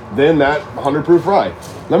 Then that 100 proof rye.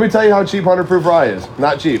 Let me tell you how cheap 100 proof rye is.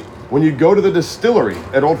 Not cheap. When you go to the distillery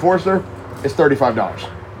at Old Forester, it's $35.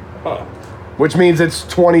 Huh. Which means it's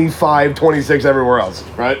 25, 26 everywhere else,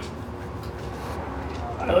 right?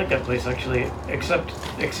 I like that place actually, except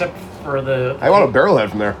for the. I want a barrelhead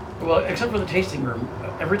from there. Well, except for the tasting room.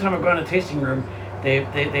 Every time I've gone to the tasting room, they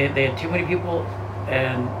had too many people,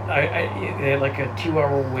 and they had like a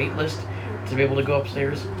 2-hour wait list to be able to go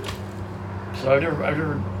upstairs. So I've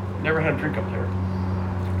never had a drink up there.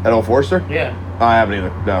 At Old Forester? Yeah. I haven't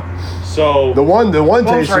either. No. So The one Oh, I'm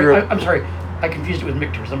tasting sorry. room. I'm sorry. I confused it with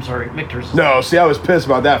Michter's. I'm sorry. Michter's. No, see, I was pissed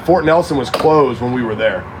about that. Fort Nelson was closed when we were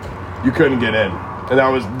there. You couldn't get in, and that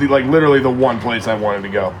was literally the one place I wanted to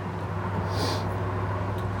go.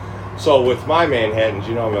 So with my Manhattans,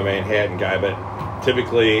 you know I'm a Manhattan guy, but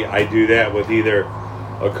typically I do that with either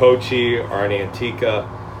a Kochi or an Antica.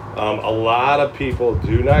 A lot of people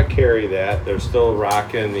do not carry that. They're still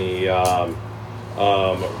rocking the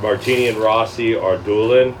Martini and Rossi or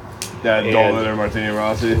Doolin. Yeah, And- Dolan or Martini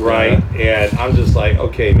Rossi. Right. And I'm just like,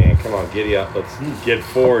 okay, man, come on, giddy up. Let's get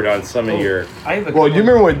forward on some of your... I have a Well, good you one.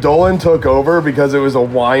 remember when Dolan took over because it was a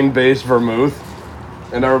wine-based vermouth,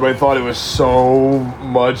 and everybody thought it was so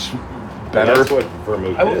much better. That's what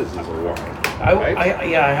vermouth I will- is a wine. I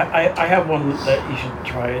right? have one that you should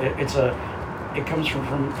try. It comes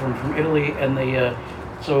from Italy, and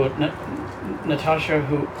Natasha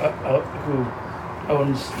who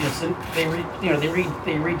owns they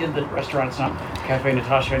redid the restaurant. It's not Cafe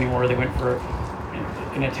Natasha anymore. They went for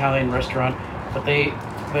an Italian restaurant, but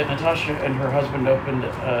Natasha and her husband opened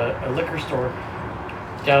a liquor store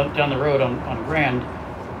down the road on Grand.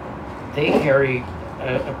 They carry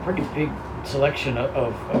a pretty big selection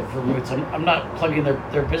of vermouths. I'm not plugging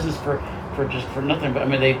their business for nothing, but I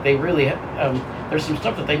mean they really there's some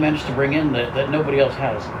stuff that they managed to bring in that nobody else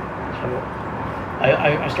has. So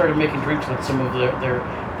I started making drinks with some of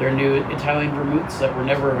their new Italian vermouths that were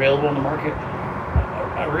never available on the market.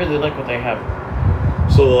 I really like what they have.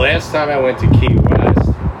 So the last time I went to Key West,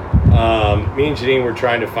 me and Janine were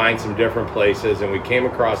trying to find some different places, and we came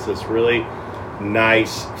across this really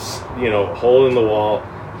nice, hole in the wall.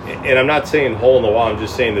 And I'm not saying hole in the wall, I'm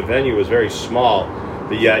just saying the venue was very small,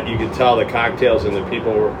 but yet you could tell the cocktails and the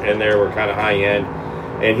people in there were kind of high end.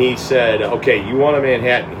 And he said, okay, you want a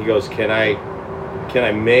Manhattan? He goes, can I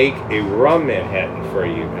make a rum Manhattan for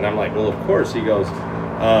you? And I'm like, well, of course. He goes,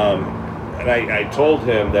 and I told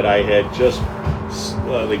him that I had just,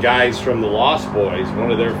 the guys from the Lost Boys,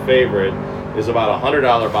 one of their favorite, is about $100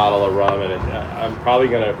 bottle of rum. And I'm probably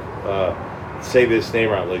going to say this name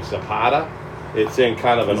wrong, like Zapata. It's in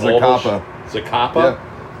kind of an Zacapa. Zacapa.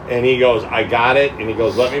 Yeah. And he goes, I got it. And he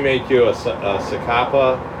goes, let me make you a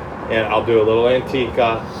Zacapa, and I'll do a little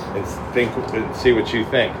Antica and see what you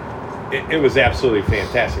think. It was absolutely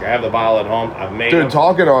fantastic. I have the bottle at home. I've made Dude, them.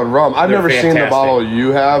 talking on rum, I've They're never seen the fantastic. bottle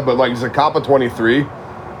you have, but like Zacapa 23, you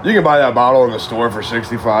can buy that bottle in the store for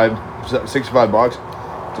 $65. It's a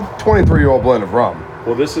 23-year-old blend of rum.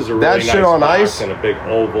 Well, this is a really That nice shit on box ice? and a big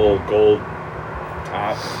oval gold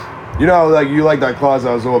top. You know, like you like that Claus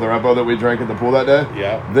Azul, the Repo that we drank at the pool that day?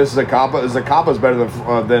 Yeah. This Zacapa's better than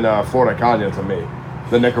Florida Caña to me,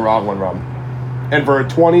 the Nicaraguan rum. And for a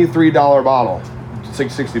 $23 bottle, it's like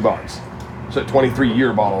 $60. So a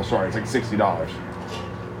 23-year bottle, sorry, it's like $60.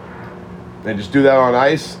 And just do that on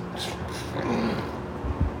ice.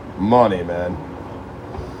 Money, man.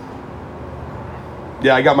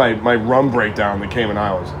 Yeah, I got my rum breakdown in the Cayman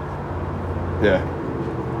Islands. Yeah.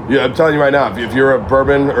 Yeah, I'm telling you right now, if you're a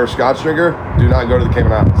bourbon or scotch drinker, do not go to the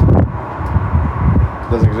Cayman Islands. It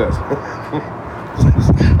doesn't exist.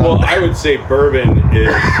 Well, I would say bourbon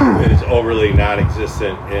is overly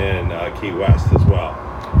non-existent in Key West as well.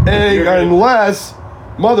 And unless,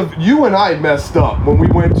 you and I messed up when we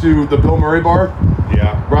went to the Bill Murray bar.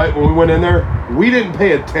 Yeah. Right? When we went in there, we didn't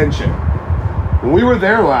pay attention. When we were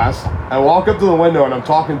there last, I walk up to the window and I'm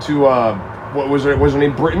talking to, what was her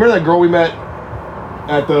name? Remember that girl we met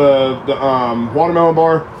at the Watermelon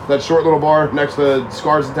bar? That short little bar next to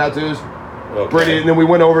Scars and Tattoos? Okay. Brittany, and then we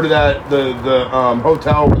went over to the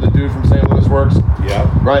hotel where the dude from St. Louis works. Yeah.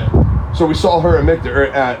 Right? So we saw her at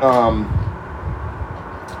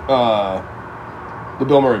the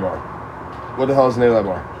Bill Murray bar. What the hell is the name of that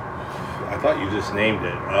bar? I thought you just named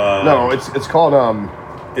it. No, it's called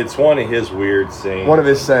It's one of his weird sayings. one of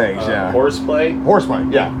his sayings, yeah. Horseplay? Horseplay,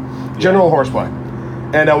 yeah. General Horseplay.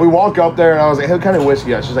 And we walk up there, and I was like, hey, what kind of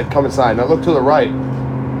whiskey? She's like, come inside. And I look to the right.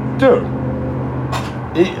 Dude,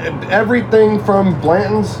 everything from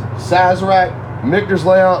Blanton's, Sazerac, Michter's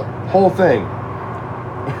Layout, whole thing.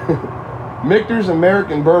 Michter's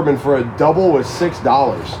American Bourbon for a double was $6.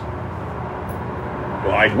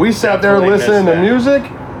 Well, We sat there listening to music,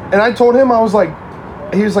 and I told him, I was like,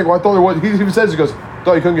 he was like, well, I thought there was, he says, he goes,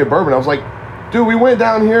 thought you couldn't get bourbon. I was like, dude, we went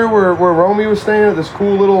down here where Romy was staying at this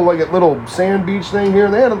cool little sand beach thing here,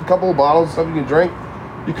 and they had a couple of bottles of stuff you can drink.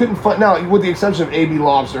 You couldn't find, now, with the exception of AB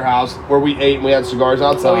Lobster House, where we ate and we had cigars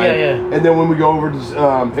outside. Oh, yeah. And then when we go over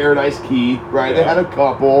to Paradise Key, right, they Yeah. had a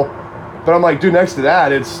couple. But I'm like, dude, next to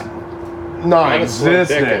that, it's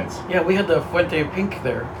non-existent. Yeah, we had the Fuente Pink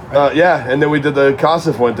there. Yeah, and then we did the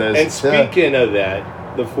Casa Fuentes. And speaking of that,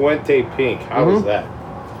 the Fuente Pink, how was that?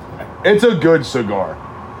 It's a good cigar.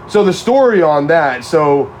 So the story on that,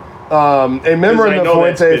 so a member of the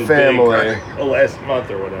Fuente family. Last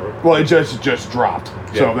month or whatever. Well, it just dropped, so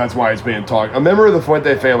Yeah. that's why it's being talked. A member of the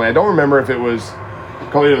Fuente family, I don't remember if it was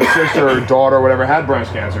either the sister or daughter or whatever, had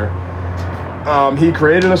breast cancer. He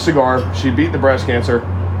created a cigar. She beat the breast cancer.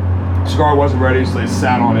 Cigar wasn't ready, so they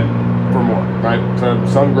sat on it for more, right? So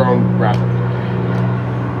sun-grown wrapper.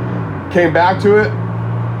 Came back to it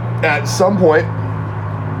at some point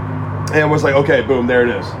and was like, okay, boom, there it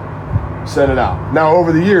is. Send it out. Now,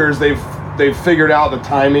 over the years, they've figured out the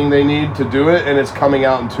timing they need to do it, and it's coming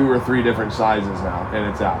out in 2 or 3 different sizes now, and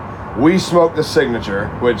it's out. We smoked the signature,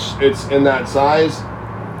 which it's in that size.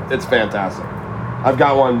 It's fantastic. I've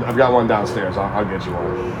got one downstairs. I'll get you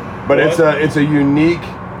one. But it's a unique.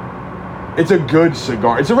 It's a good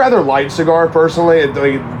cigar. It's a rather light cigar, personally.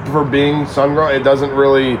 For being sun-grown, it doesn't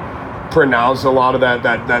really pronounce a lot of that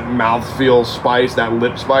mouthfeel spice, that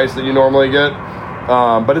lip spice that you normally get.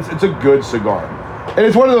 But it's a good cigar. And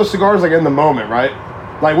it's one of those cigars like in the moment, right?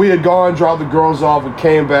 Like we had gone, dropped the girls off, we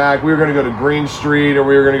came back. We were going to go to Green Street, or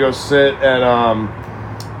we were going to go sit at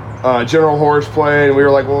General Horseplay. And we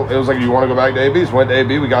were like, well, it was like, you want to go back to AB's? Went to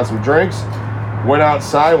AB, we got some drinks. Went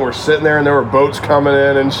outside, and we're sitting there, and there were boats coming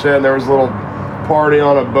in and shit, and there was a little party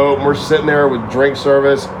on a boat, and we're sitting there with drink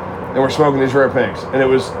service, and we're smoking these rare pinks. And it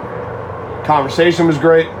was, conversation was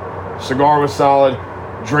great, cigar was solid,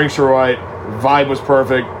 drinks were right, vibe was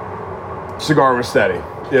perfect, cigar was steady.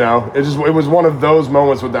 You know, it was one of those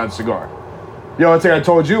moments with that cigar. You know, I think I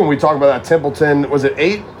told you when we talked about that Templeton, was it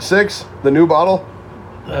 8-6, the new bottle?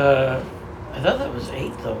 I thought that was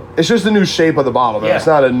 8 though. It's just the new shape of the bottle, though. Yeah. It's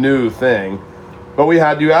not a new thing. But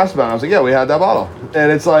you asked about it. I was like, yeah, we had that bottle.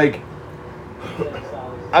 And it's like,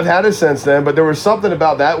 I've had it since then, but there was something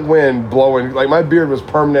about that wind blowing, like my beard was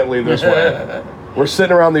permanently this way. We're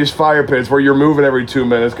sitting around these fire pits where you're moving every 2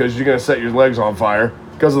 minutes because you're going to set your legs on fire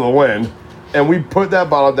because of the wind. And we put that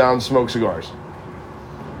bottle down and smoked cigars.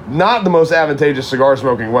 Not the most advantageous cigar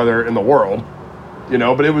smoking weather in the world, you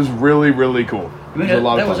know, but it was really, really cool. It was a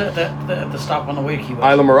lot of fun. That was at the stop on the way to Key West.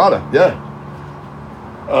 Isla Morada, yeah.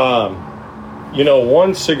 You know,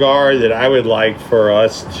 one cigar that I would like for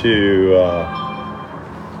us to,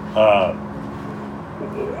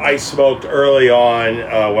 I smoked early on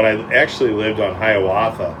when I actually lived on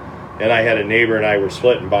Hiawatha, and I had a neighbor and I were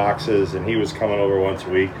splitting boxes, and he was coming over once a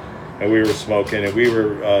week, and we were smoking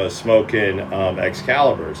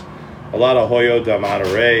Excaliburs. A lot of Hoyo de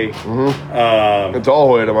Monterrey. Mm-hmm. It's all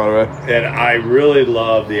Hoyo de Monterrey. And I really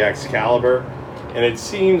love the Excalibur, and it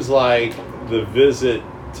seems like the visit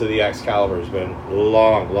to the Excalibur has been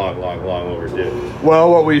long overdue. Well,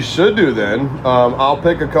 what we should do then, I'll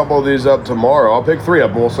pick a couple of these up tomorrow. I'll pick 3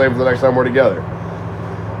 up, and we'll save for the next time we're together.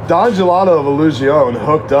 Don Gelato of Illusion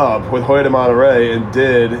hooked up with Hoyo de Monterrey and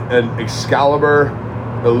did an Excalibur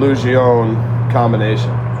Illusion combination.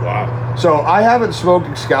 Wow. So I haven't smoked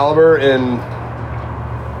Excalibur in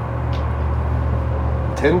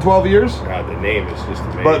 10, 12 years. God, the name is just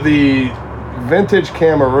amazing. But the Vintage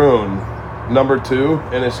Cameroon number 2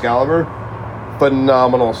 in Excalibur,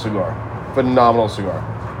 phenomenal cigar.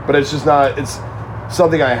 But it's just not, it's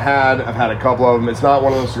something I've had a couple of them. It's not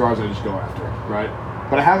one of those cigars I just go after, right?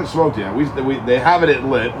 But I haven't smoked yet. They have it at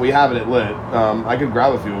lit. We have it at lit. I could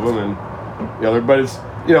grab a few of them and but it's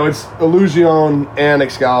it's Illusion and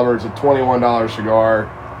Excalibur. It's a $21 cigar,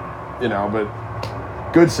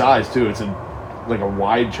 but good size too. It's like a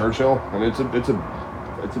wide Churchill, and it's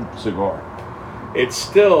a cigar. It's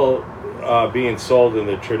still being sold in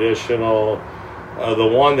the traditional. The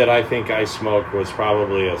one that I think I smoked was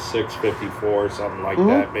probably a 654, something like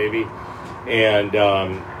that, maybe. And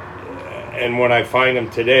when I find them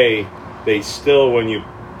today, they still,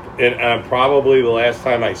 and probably the last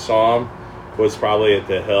time I saw them was probably at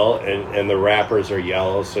the Hill, and the wrappers are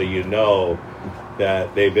yellow, so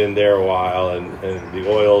that they've been there a while, and the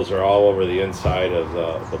oils are all over the inside of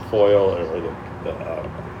the foil or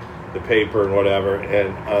the paper and whatever.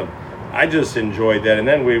 And I just enjoyed that. And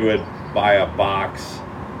then we would buy a box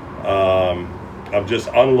of just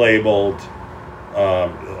unlabeled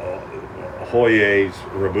Hoyes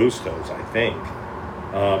Robustos, I think,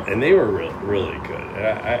 and they were really, really good.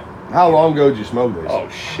 How long ago did you smoke these? Oh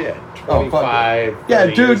shit, 25. Yeah,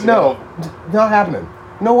 30 dude, years no, ago. not happening.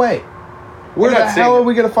 No way. Where I'm the not hell saying- are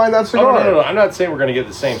we gonna find that cigar? No. I'm not saying we're going to get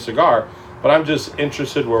the same cigar, but I'm just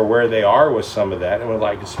interested where they are with some of that, and would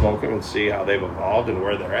like to smoke them and see how they've evolved and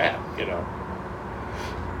where they're at.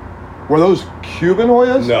 Were those Cuban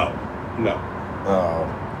Hoyas? No. Oh.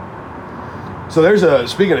 So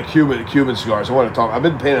speaking of Cuban cigars, I want to talk. I've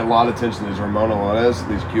been paying a lot of attention to these Ramon Allones,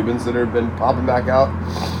 these Cubans that have been popping back out.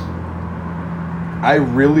 I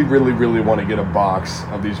really, really, really want to get a box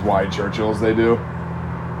of these wide Churchills they do.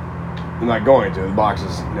 I'm not going to. The box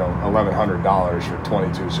is, $1,100 for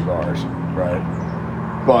 22 cigars, right?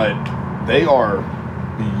 But they are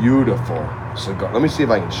beautiful cigars. Let me see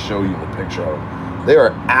if I can show you the picture of them. They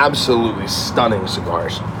are absolutely stunning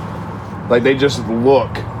cigars. Like, they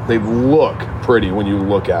look pretty when you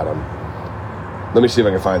look at them. Let me see if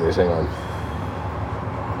I can find these. Hang on.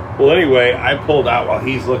 Well, anyway, I pulled out while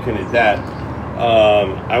he's looking at that.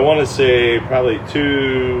 I want to say probably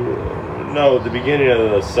the beginning of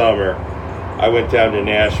the summer, I went down to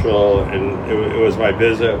Nashville, and it was my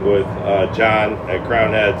visit with John at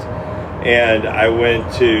Crown Heads, and I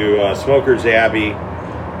went to Smoker's Abbey,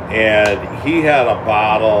 and he had a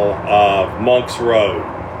bottle of Monk's Road,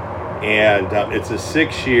 and it's a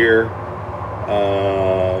 6-year.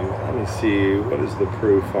 Let me see, what is the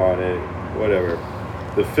proof on it? Whatever,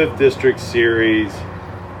 the 5th District Series.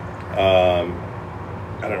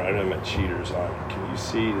 I don't know. I know I'm at Cheaters on. Can you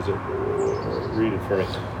see? Read it for me.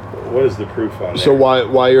 What is the proof on So there?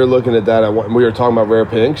 while you're looking at that, we were talking about Rare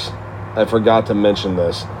Pinks. I forgot to mention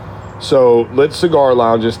this. So Lit Cigar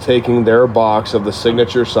Lounge is taking their box of the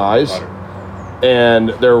signature size, and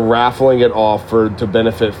they're raffling it off to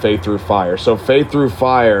benefit Faith Through Fire. So Faith Through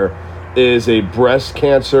Fire is a breast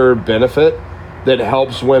cancer benefit that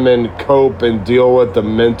helps women cope and deal with the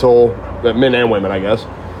mental, men and women, I guess,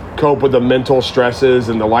 cope with the mental stresses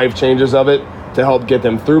and the life changes of it to help get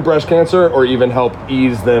them through breast cancer, or even help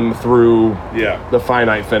ease them through the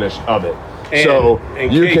finite finish of it. And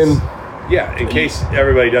in case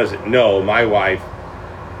everybody doesn't know, my wife,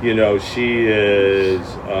 she is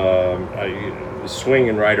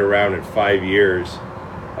swinging right around at 5 years,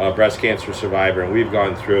 breast cancer survivor, and we've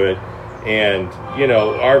gone through it. And,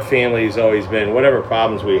 our family has always been, whatever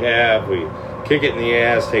problems we have, we kick it in the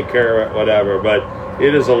ass, take care of it, whatever. But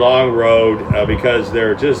it is a long road because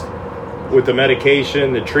they're just, with the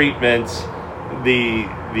medication, the treatments, the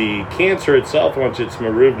cancer itself, once it's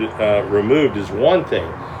removed is one thing.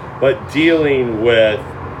 But dealing with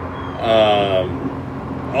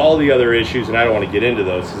all the other issues, and I don't want to get into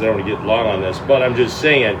those because I don't want to get long on this, but I'm just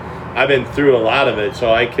saying I've been through a lot of it,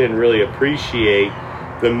 so I can really appreciate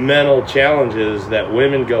the mental challenges that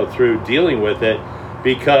women go through dealing with it,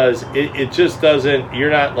 because it just doesn't, you're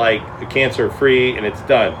not like cancer free and it's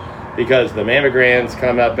done, because the mammograms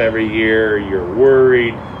come up every year, you're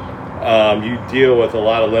worried, you deal with a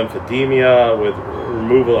lot of lymphedema, with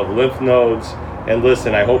removal of lymph nodes. And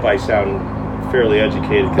listen, I hope I sound fairly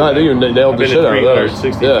educated. No, I think you nailed the shit out of those.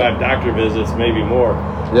 365 doctor visits, maybe more.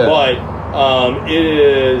 Yeah. But it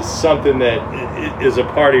is something that is a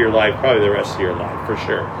part of your life, probably the rest of your life, for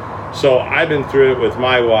sure. So I've been through it with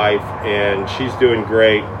my wife, and she's doing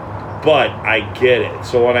great, but I get it.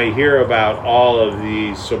 So when I hear about all of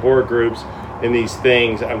these support groups and these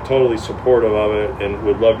things, I'm totally supportive of it and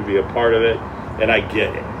would love to be a part of it. and I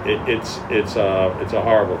get it. It's a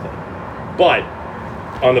horrible thing. But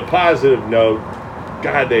on the positive note,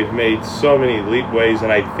 God, they've made so many leapways,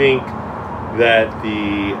 and I think that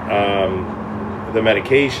the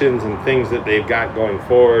medications and things that they've got going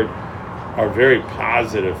forward are very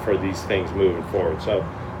positive for these things moving forward. So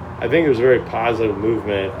I think there's a very positive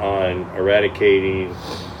movement on eradicating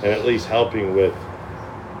and at least helping with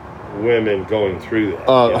women going through that.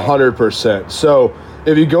 100%. So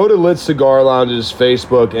if you go to Lit Cigar Lounge's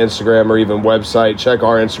Facebook, Instagram, or even website, check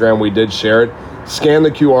our Instagram. We did share it. Scan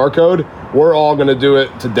the QR code. We're all going to do it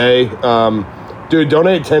today. Dude,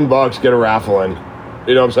 donate $10, get a raffle in.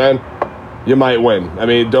 You know what I'm saying? You might win. I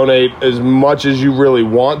mean, donate as much as you really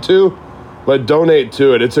want to, but donate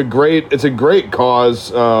to it. It's a great cause.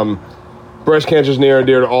 Breast cancer is near and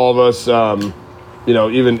dear to all of us. You know,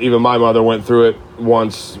 even my mother went through it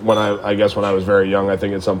once when I was very young. I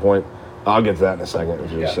think at some point. I'll get to that in a second.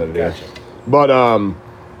 If you just said it here. But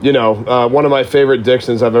you know, one of my favorite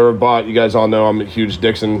Dixons I've ever bought. You guys all know I'm a huge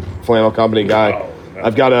Dixon Flannel Company guy. Oh, no.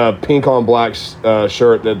 I've got a pink on black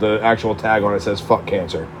shirt that the actual tag on it says "fuck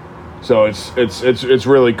cancer." So it's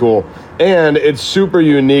really cool, and it's super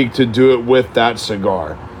unique to do it with that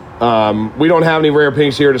cigar. We don't have any rare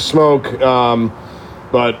pinks here to smoke,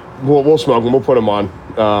 but we'll smoke them. We'll put them on.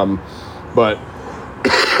 But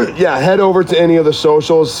yeah, head over to any of the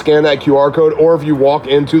socials, scan that QR code, or if you walk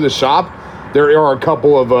into the shop, there are a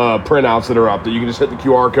couple of printouts that are up that you can just hit the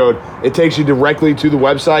QR code. It takes you directly to the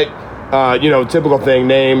website. You know, typical thing: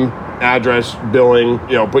 name, address, billing.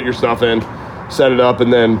 You know, put your stuff in, set it up,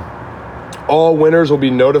 and then all winners will be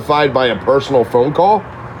notified by a personal phone call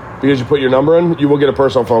because you put your number in. You will get a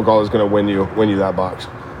personal phone call that's going to win you that box,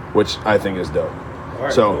 which I think is dope.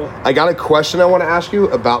 Right, So cool. I got a question I want to ask you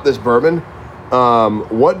about this bourbon.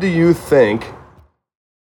 What do you think?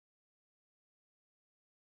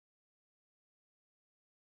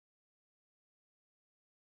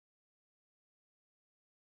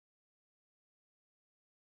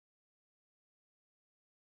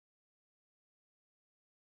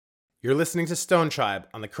 You're listening to Stone Tribe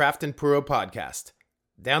on the Craft and Puro podcast.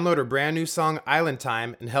 Download our brand new song Island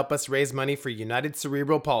Time and help us raise money for United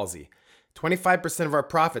Cerebral Palsy. 25% of our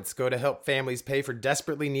profits go to help families pay for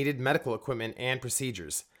desperately needed medical equipment and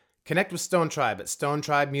procedures. Connect with Stone Tribe at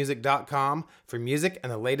stonetribemusic.com for music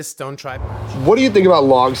and the latest Stone Tribe. What do you think about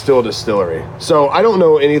Log Still Distillery? So I don't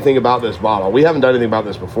know anything about this bottle. We haven't done anything about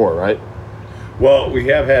this before, right? Well, we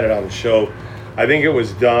have had it on the show. I think it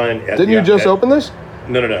was done at Didn't you just open this?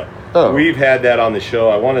 No. Oh. We've had that on the show.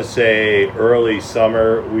 I want to say early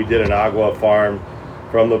summer. We did an agua farm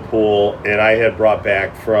from the pool, and I had brought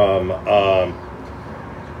back from,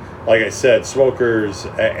 like I said, Smokers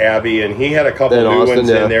Abbey, and he had a couple In new Austin, ones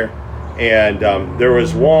yeah. in there. And there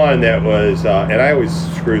was one that was, and I always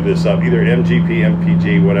screw this up, either MGP,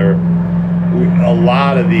 MPG, whatever. A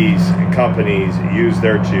lot of these companies use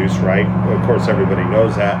their juice, right? Of course, everybody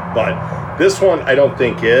knows that. But this one I don't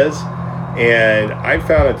think is. And I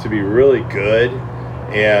found it to be really good.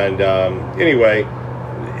 And anyway,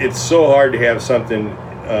 it's so hard to have something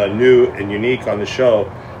new and unique on the show.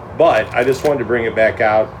 But I just wanted to bring it back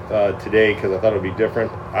out today because I thought it would be different.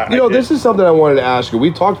 This is something I wanted to ask you.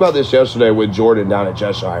 We talked about this yesterday with Jordan down at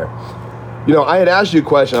Cheshire. You know, I had asked you a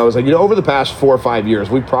question. I was like, over the past 4 or 5 years,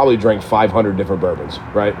 we've probably drank 500 different bourbons,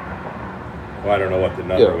 right? Well, I don't know what the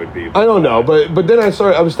number would be. I don't know, but then I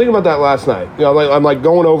was thinking about that last night. You know, I'm like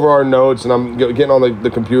going over our notes, and I'm getting on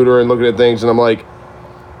the computer and looking at things, and I'm like,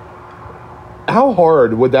 how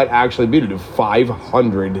hard would that actually be to do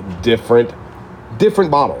 500 different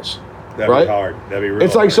bottles? That'd right? be hard. That'd be real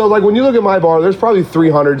It's like, hard. so like when you look at my bar, there's probably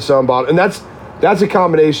 300 some bottles, and that's a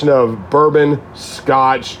combination of bourbon,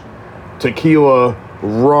 scotch, tequila,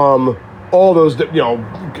 rum, all those,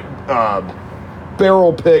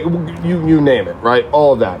 barrel pick, you name it, right?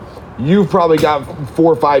 All of that. You've probably got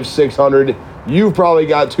 400, 500, 600. You've probably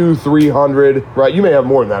got 200, 300, right? You may have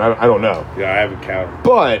more than that. I don't know. Yeah, I haven't counted.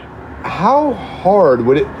 But how hard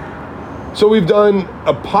would it? So we've done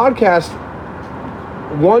a podcast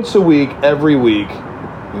once a week, every week.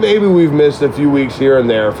 Maybe we've missed a few weeks here and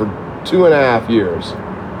there for 2.5 years.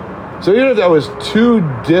 So even if that was 2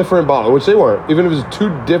 different bottles, which they weren't, even if it was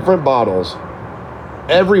 2 different bottles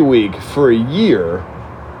every week for a year,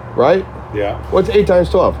 right? Yeah. What's 8 times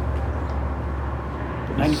 12?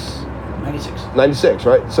 96. 96,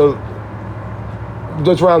 right? So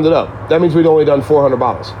let's round it up. That means we'd only done 400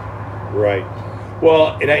 bottles. Right.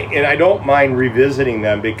 Well, and I don't mind revisiting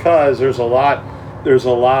them because there's a lot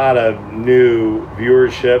of new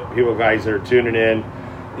viewership, guys that are tuning in,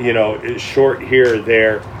 it's short here or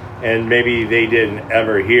there, and maybe they didn't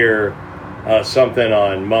ever hear something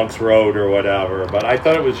on Monk's Road or whatever. But I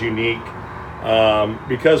thought it was unique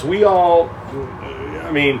because we all,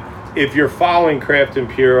 I mean, if you're following Craft and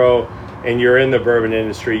Puro and you're in the bourbon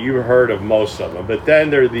industry, you've heard of most of them. But then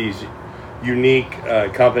there are these unique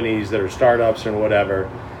companies that are startups and whatever,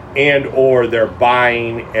 and or they're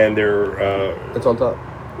buying and they're It's on top.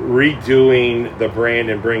 redoing the brand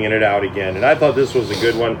and bringing it out again. And I thought this was a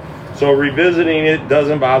good one. So revisiting it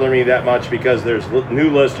doesn't bother me that much because there's new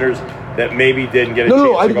listeners that maybe didn't get a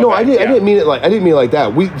chance to go back. I didn't mean it like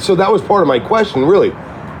that. So that was part of my question, really.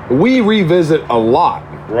 We revisit a lot.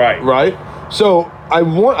 Right? So I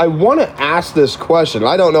want to ask this question.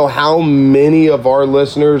 I don't know how many of our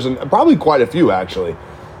listeners, and probably quite a few actually,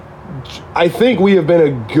 I think we have been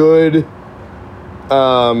a good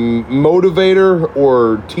motivator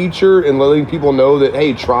or teacher in letting people know that,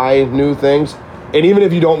 hey, try new things. And even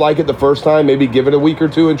if you don't like it the first time, maybe give it a week or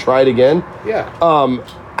two and try it again. Yeah.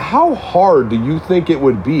 How hard do you think it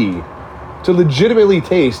would be to legitimately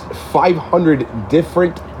taste 500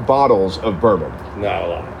 different bottles of bourbon? Not a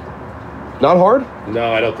lot. Not hard?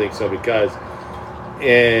 No, I don't think so, because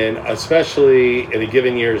especially in a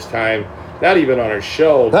given year's time, not even on our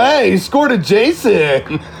show. Hey, he scored a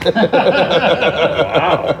Jason.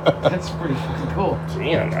 Wow. That's pretty fucking cool.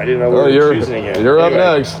 Damn, I didn't know we were choosing it. You're Anyway,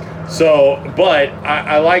 up next. So, but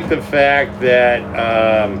I like the fact that,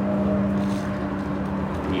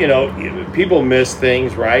 people miss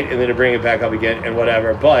things, right? And then to bring it back up again and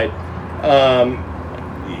whatever. But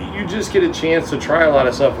you just get a chance to try a lot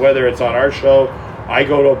of stuff, whether it's on our show, I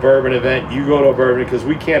go to a bourbon event, you go to a bourbon, because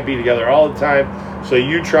we can't be together all the time. So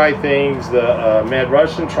you try things, the Mad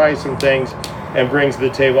Russian tries some things and brings to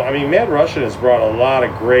the table. I mean, Mad Russian has brought a lot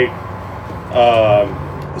of great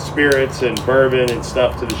spirits and bourbon and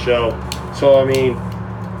stuff to the show. So, I mean,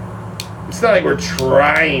 it's not like we're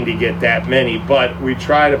trying to get that many, but we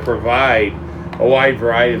try to provide a wide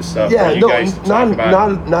variety of stuff for you guys to talk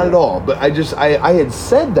about. Not at all. But I had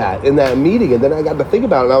said that in that meeting, and then I got to think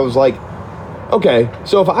about it, and I was like, okay,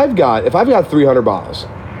 so if I've got 300 bottles,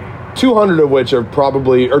 200 of which are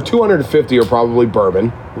probably, or 250 are probably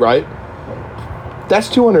bourbon, right? That's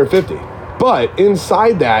 250. But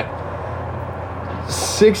inside that,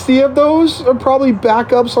 60 of those are probably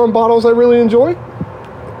backups on bottles I really enjoy.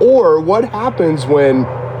 Or what happens when,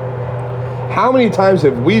 how many times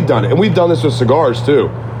have we done it? And we've done this with cigars too.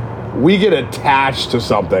 We get attached to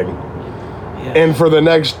something. Yeah. And for the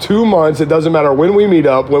next 2 months, it doesn't matter when we meet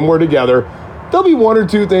up, when we're together, there'll be one or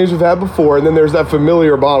two things we've had before, and then there's that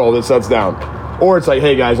familiar bottle that sets down. Or it's like,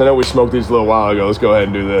 hey guys, I know we smoked these a little while ago. Let's go ahead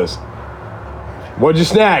and do this. What'd you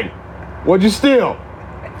snag? What'd you steal?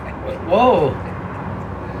 Whoa.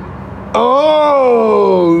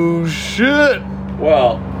 Oh, shit.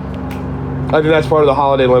 Well, I think that's part of the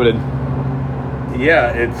Holiday Limited.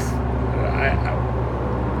 yeah,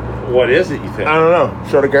 what is it, you think? I don't know.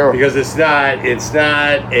 Show the camera. Because it's not a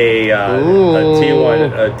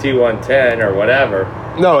T110 or whatever.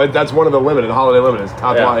 No, that's one of the limited, Holiday Limited. It's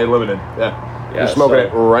Tatuaje Limited. Yeah. You're smoking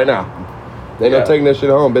it right now. They ain't no taking this shit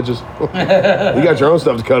home, bitches. You got your own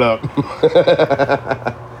stuff to cut up.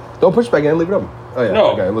 Don't push back in, leave it open. Oh, yeah.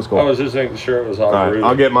 No, Okay, let's go. I was just making sure it was all All right, groovy.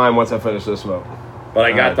 I'll get mine once I finish this smoke. But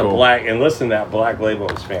I got Alright, the cool. black, and listen, that black label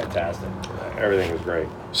was fantastic. Everything was great.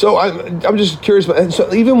 So I'm just curious,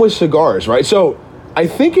 so even with cigars, right? So I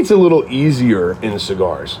think it's a little easier in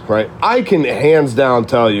cigars, right? I can hands down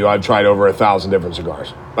tell you I've tried over 1,000 different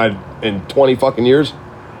cigars. In 20 fucking years,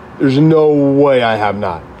 there's no way I have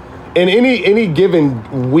not. In any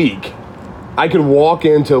given week, I could walk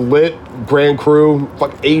into Lit, Grand Cru,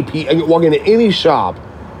 fuck AP, I could walk into any shop,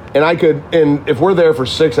 and and if we're there for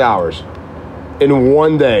 6 hours, in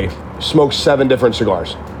one day, smoke 7 different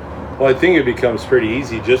cigars. Well, I think it becomes pretty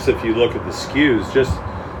easy just if you look at the SKUs.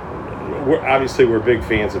 We're big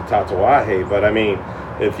fans of Tatuaje, but I mean,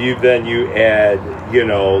 if you add,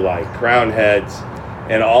 like Crown Heads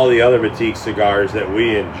and all the other boutique cigars that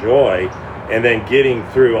we enjoy, and then getting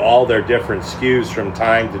through all their different SKUs from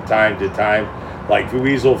time to time to time, like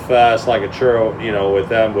Weasel Fest, like a churro, with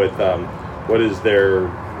them, what is their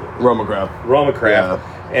Roma Craft. Yeah.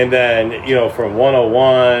 And then, from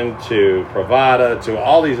 101 to Pravada to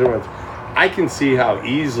all these other ones, I can see how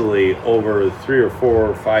easily over 3 or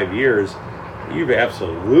 4 or 5 years, you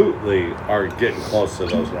absolutely are getting close to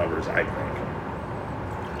those numbers, I think.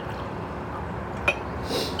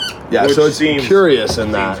 Yeah, Which so it's seems curious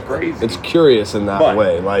in that. crazy. It's curious in that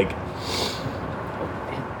way. Like,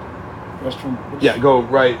 Restroom. yeah, go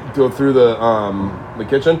through the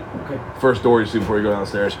kitchen. Okay. First door you see before you go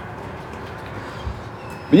downstairs.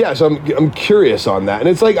 But yeah, so I'm curious on that, and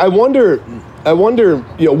it's like I wonder I wonder,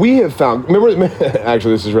 we have found, remember,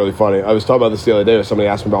 actually, this is really funny. I was talking about this the other day. Somebody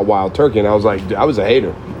asked me about wild turkey, and I was like, I was a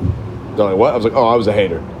hater. They're like, what? I was like, I was a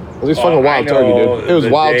hater. It was fucking wild turkey, dude. It was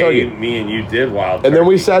wild turkey. Me and you did wild turkey. And then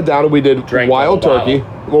we sat down and we did wild turkey.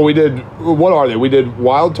 Well, we did, what are they? We did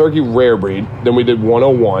wild turkey rare breed. Then we did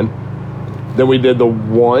 101. Then we did the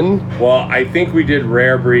one. Well, I think we did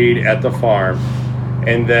rare breed at the farm.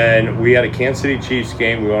 And then we had a Kansas City Chiefs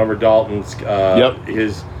game. We went over Dalton's,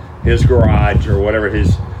 his garage or whatever,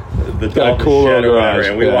 the Dalton cool shed or whatever. garage.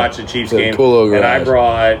 And we watched the Chiefs game. Cool and I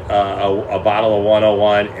brought a bottle of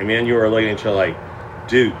 101. And me and you were looking at each other like,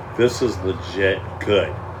 dude, this is legit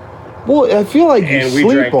good. Well, I feel like you and we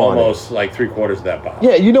sleep drank on almost like 3/4 of that bottle.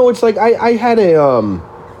 Yeah, it's like I had I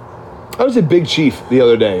was at Big Chief the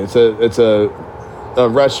other day. It's a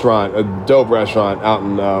restaurant, a dope restaurant out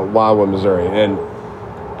in Wildwood, Missouri, and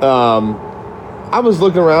I was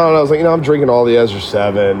looking around and I was like, I'm drinking all the Ezra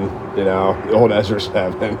 7, the old Ezra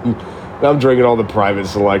 7. And I'm drinking all the Private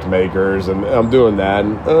Select makers, and I'm doing that.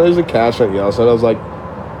 And there's a cash on Yellowstone. I was like,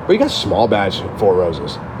 well, you got small batch Four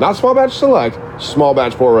Roses. Not small batch Select, small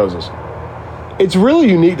batch Four Roses. It's really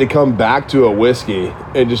unique to come back to a whiskey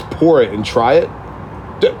and just pour it and try it.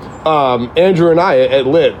 Andrew and I at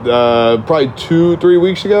Lit, probably 2-3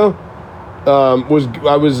 weeks ago, I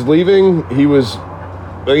was leaving. He was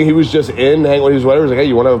just in, hanging with his whatever. He was like, hey,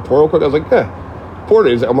 you want to have a pour real quick? I was like, yeah, pour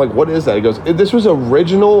it. I'm like, what is that? He goes, this was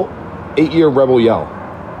original 8-year Rebel Yell.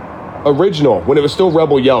 Original, when it was still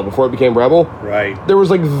Rebel Yell, before it became Rebel. Right. There was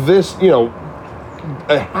like this, a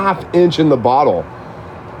half inch in the bottle.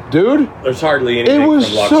 Dude. There's hardly anything it was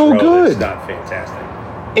from Lux so Row good. that's not fantastic.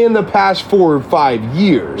 In the past 4 or 5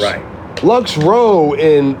 years. Right. Lux Row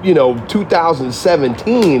in,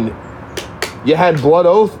 2017, you had Blood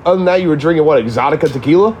Oath. Other than that, you were drinking what, Exotica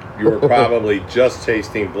tequila? You were probably just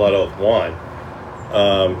tasting Blood Oath 1,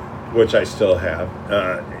 which I still have.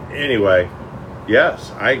 Anyway,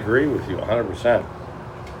 yes, I agree with you 100%.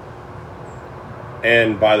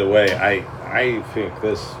 And by the way, I think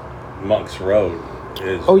this Monk's Road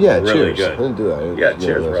is really cheers. good. I didn't do that. Yeah,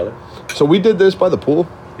 cheers, brother. So we did this by the pool.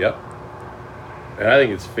 Yep. And I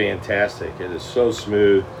think it's fantastic. It is so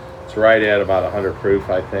smooth. It's right at about 100 proof,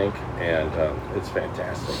 I think, and it's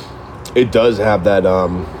fantastic. It does have that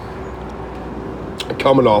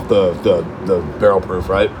coming off the barrel proof,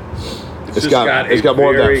 right? It's got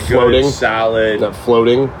more of that floating, solid, that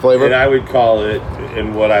floating flavor. And I would call it,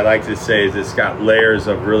 and what I like to say is, it's got layers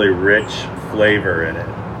of really rich flavor in it.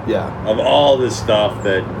 Yeah. Of all the stuff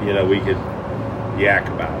that we could yak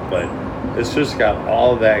about, but it's just got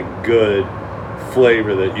all that good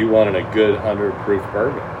flavor that you want in a good 100 proof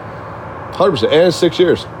bourbon. 100%, and it's 6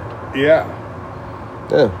 years. Yeah.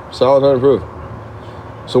 Yeah, solid 100 proof.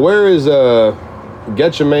 So where is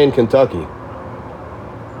Getchemain, Kentucky?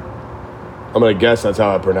 I'm gonna guess that's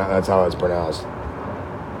how it's pronounced.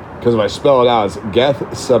 Because if I spell it out, it's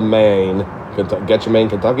Getchemain,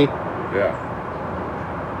 Kentucky. Yeah.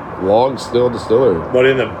 Log Still Distillery. But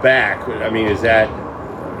in the back, I mean,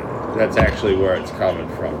 that's actually where it's coming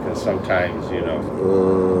from? Because sometimes,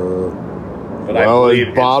 But I believe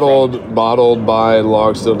it's bottled by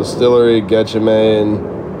Log Still Distillery, Getchemain.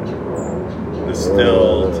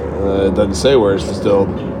 Distilled. It doesn't say where it's distilled.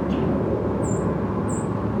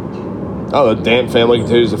 Oh, the Dant family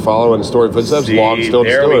continues to follow in the story footsteps. Log Still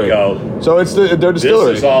Distillery. There we go. So it's their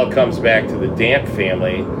distillery. This all comes back to the Dant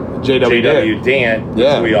family. JW Dant.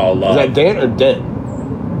 Yeah. We all love. Is that Dant or Dent?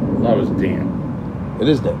 That was Dant. It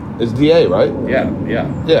is Dent. It's DA, right? Yeah.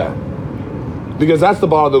 Yeah. Because that's the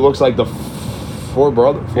bottle that looks like the Four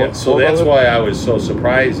Brothers. So that's why I was so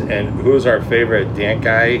surprised. And who's our favorite Dant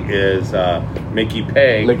guy is Mickey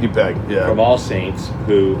Pegg. Mickey Pegg, yeah. From All Saints,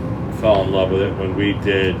 who fell in love with it when we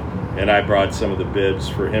did. And I brought some of the bibs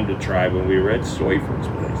for him to try when we were at Soyford's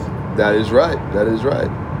place. That is right.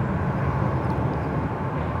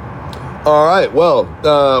 All right. Well,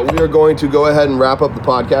 we are going to go ahead and wrap up the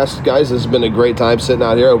podcast, guys. This has been a great time sitting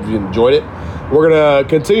out here. I hope you enjoyed it. We're going to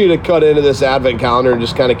continue to cut into this advent calendar and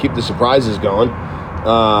just kind of keep the surprises going.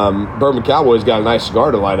 Bourbon Cowboy's got a nice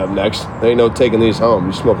cigar to light up next. There ain't no taking these home.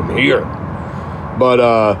 You smoke them here. But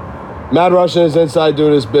Mad Russian is inside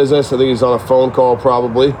doing his business. I think he's on a phone call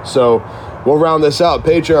probably. So we'll round this out.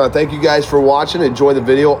 Patreon, thank you guys for watching. Enjoy the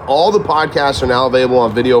video. All the podcasts are now available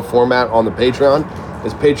on video format on the Patreon.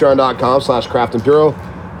 It's patreon.com/craftandpuro.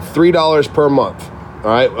 $3 per month.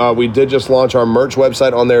 All right. We did just launch our merch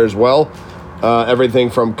website on there as well. Everything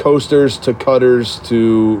from coasters to cutters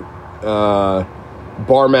to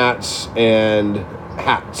bar mats and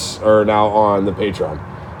hats are now on the Patreon,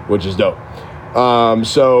 which is dope.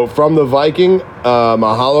 So from the Viking,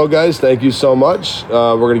 mahalo, guys. Thank you so much.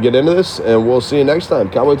 We're going to get into this, and we'll see you next time.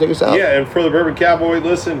 Cowboy, take us out. Yeah, and for the Bourbon Cowboy,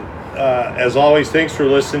 listen, as always, thanks for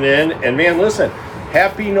listening in. And, man, listen,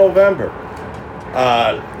 happy November.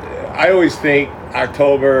 I always think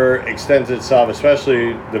October extends itself,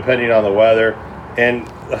 especially depending on the weather. And,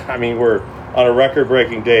 I mean, we're on a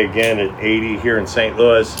record-breaking day again at 80 here in St.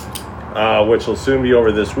 Louis, which will soon be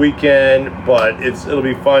over this weekend. But it'll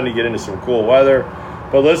be fun to get into some cool weather.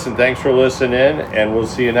 But, listen, thanks for listening in, and we'll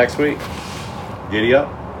see you next week. Giddy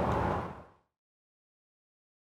up.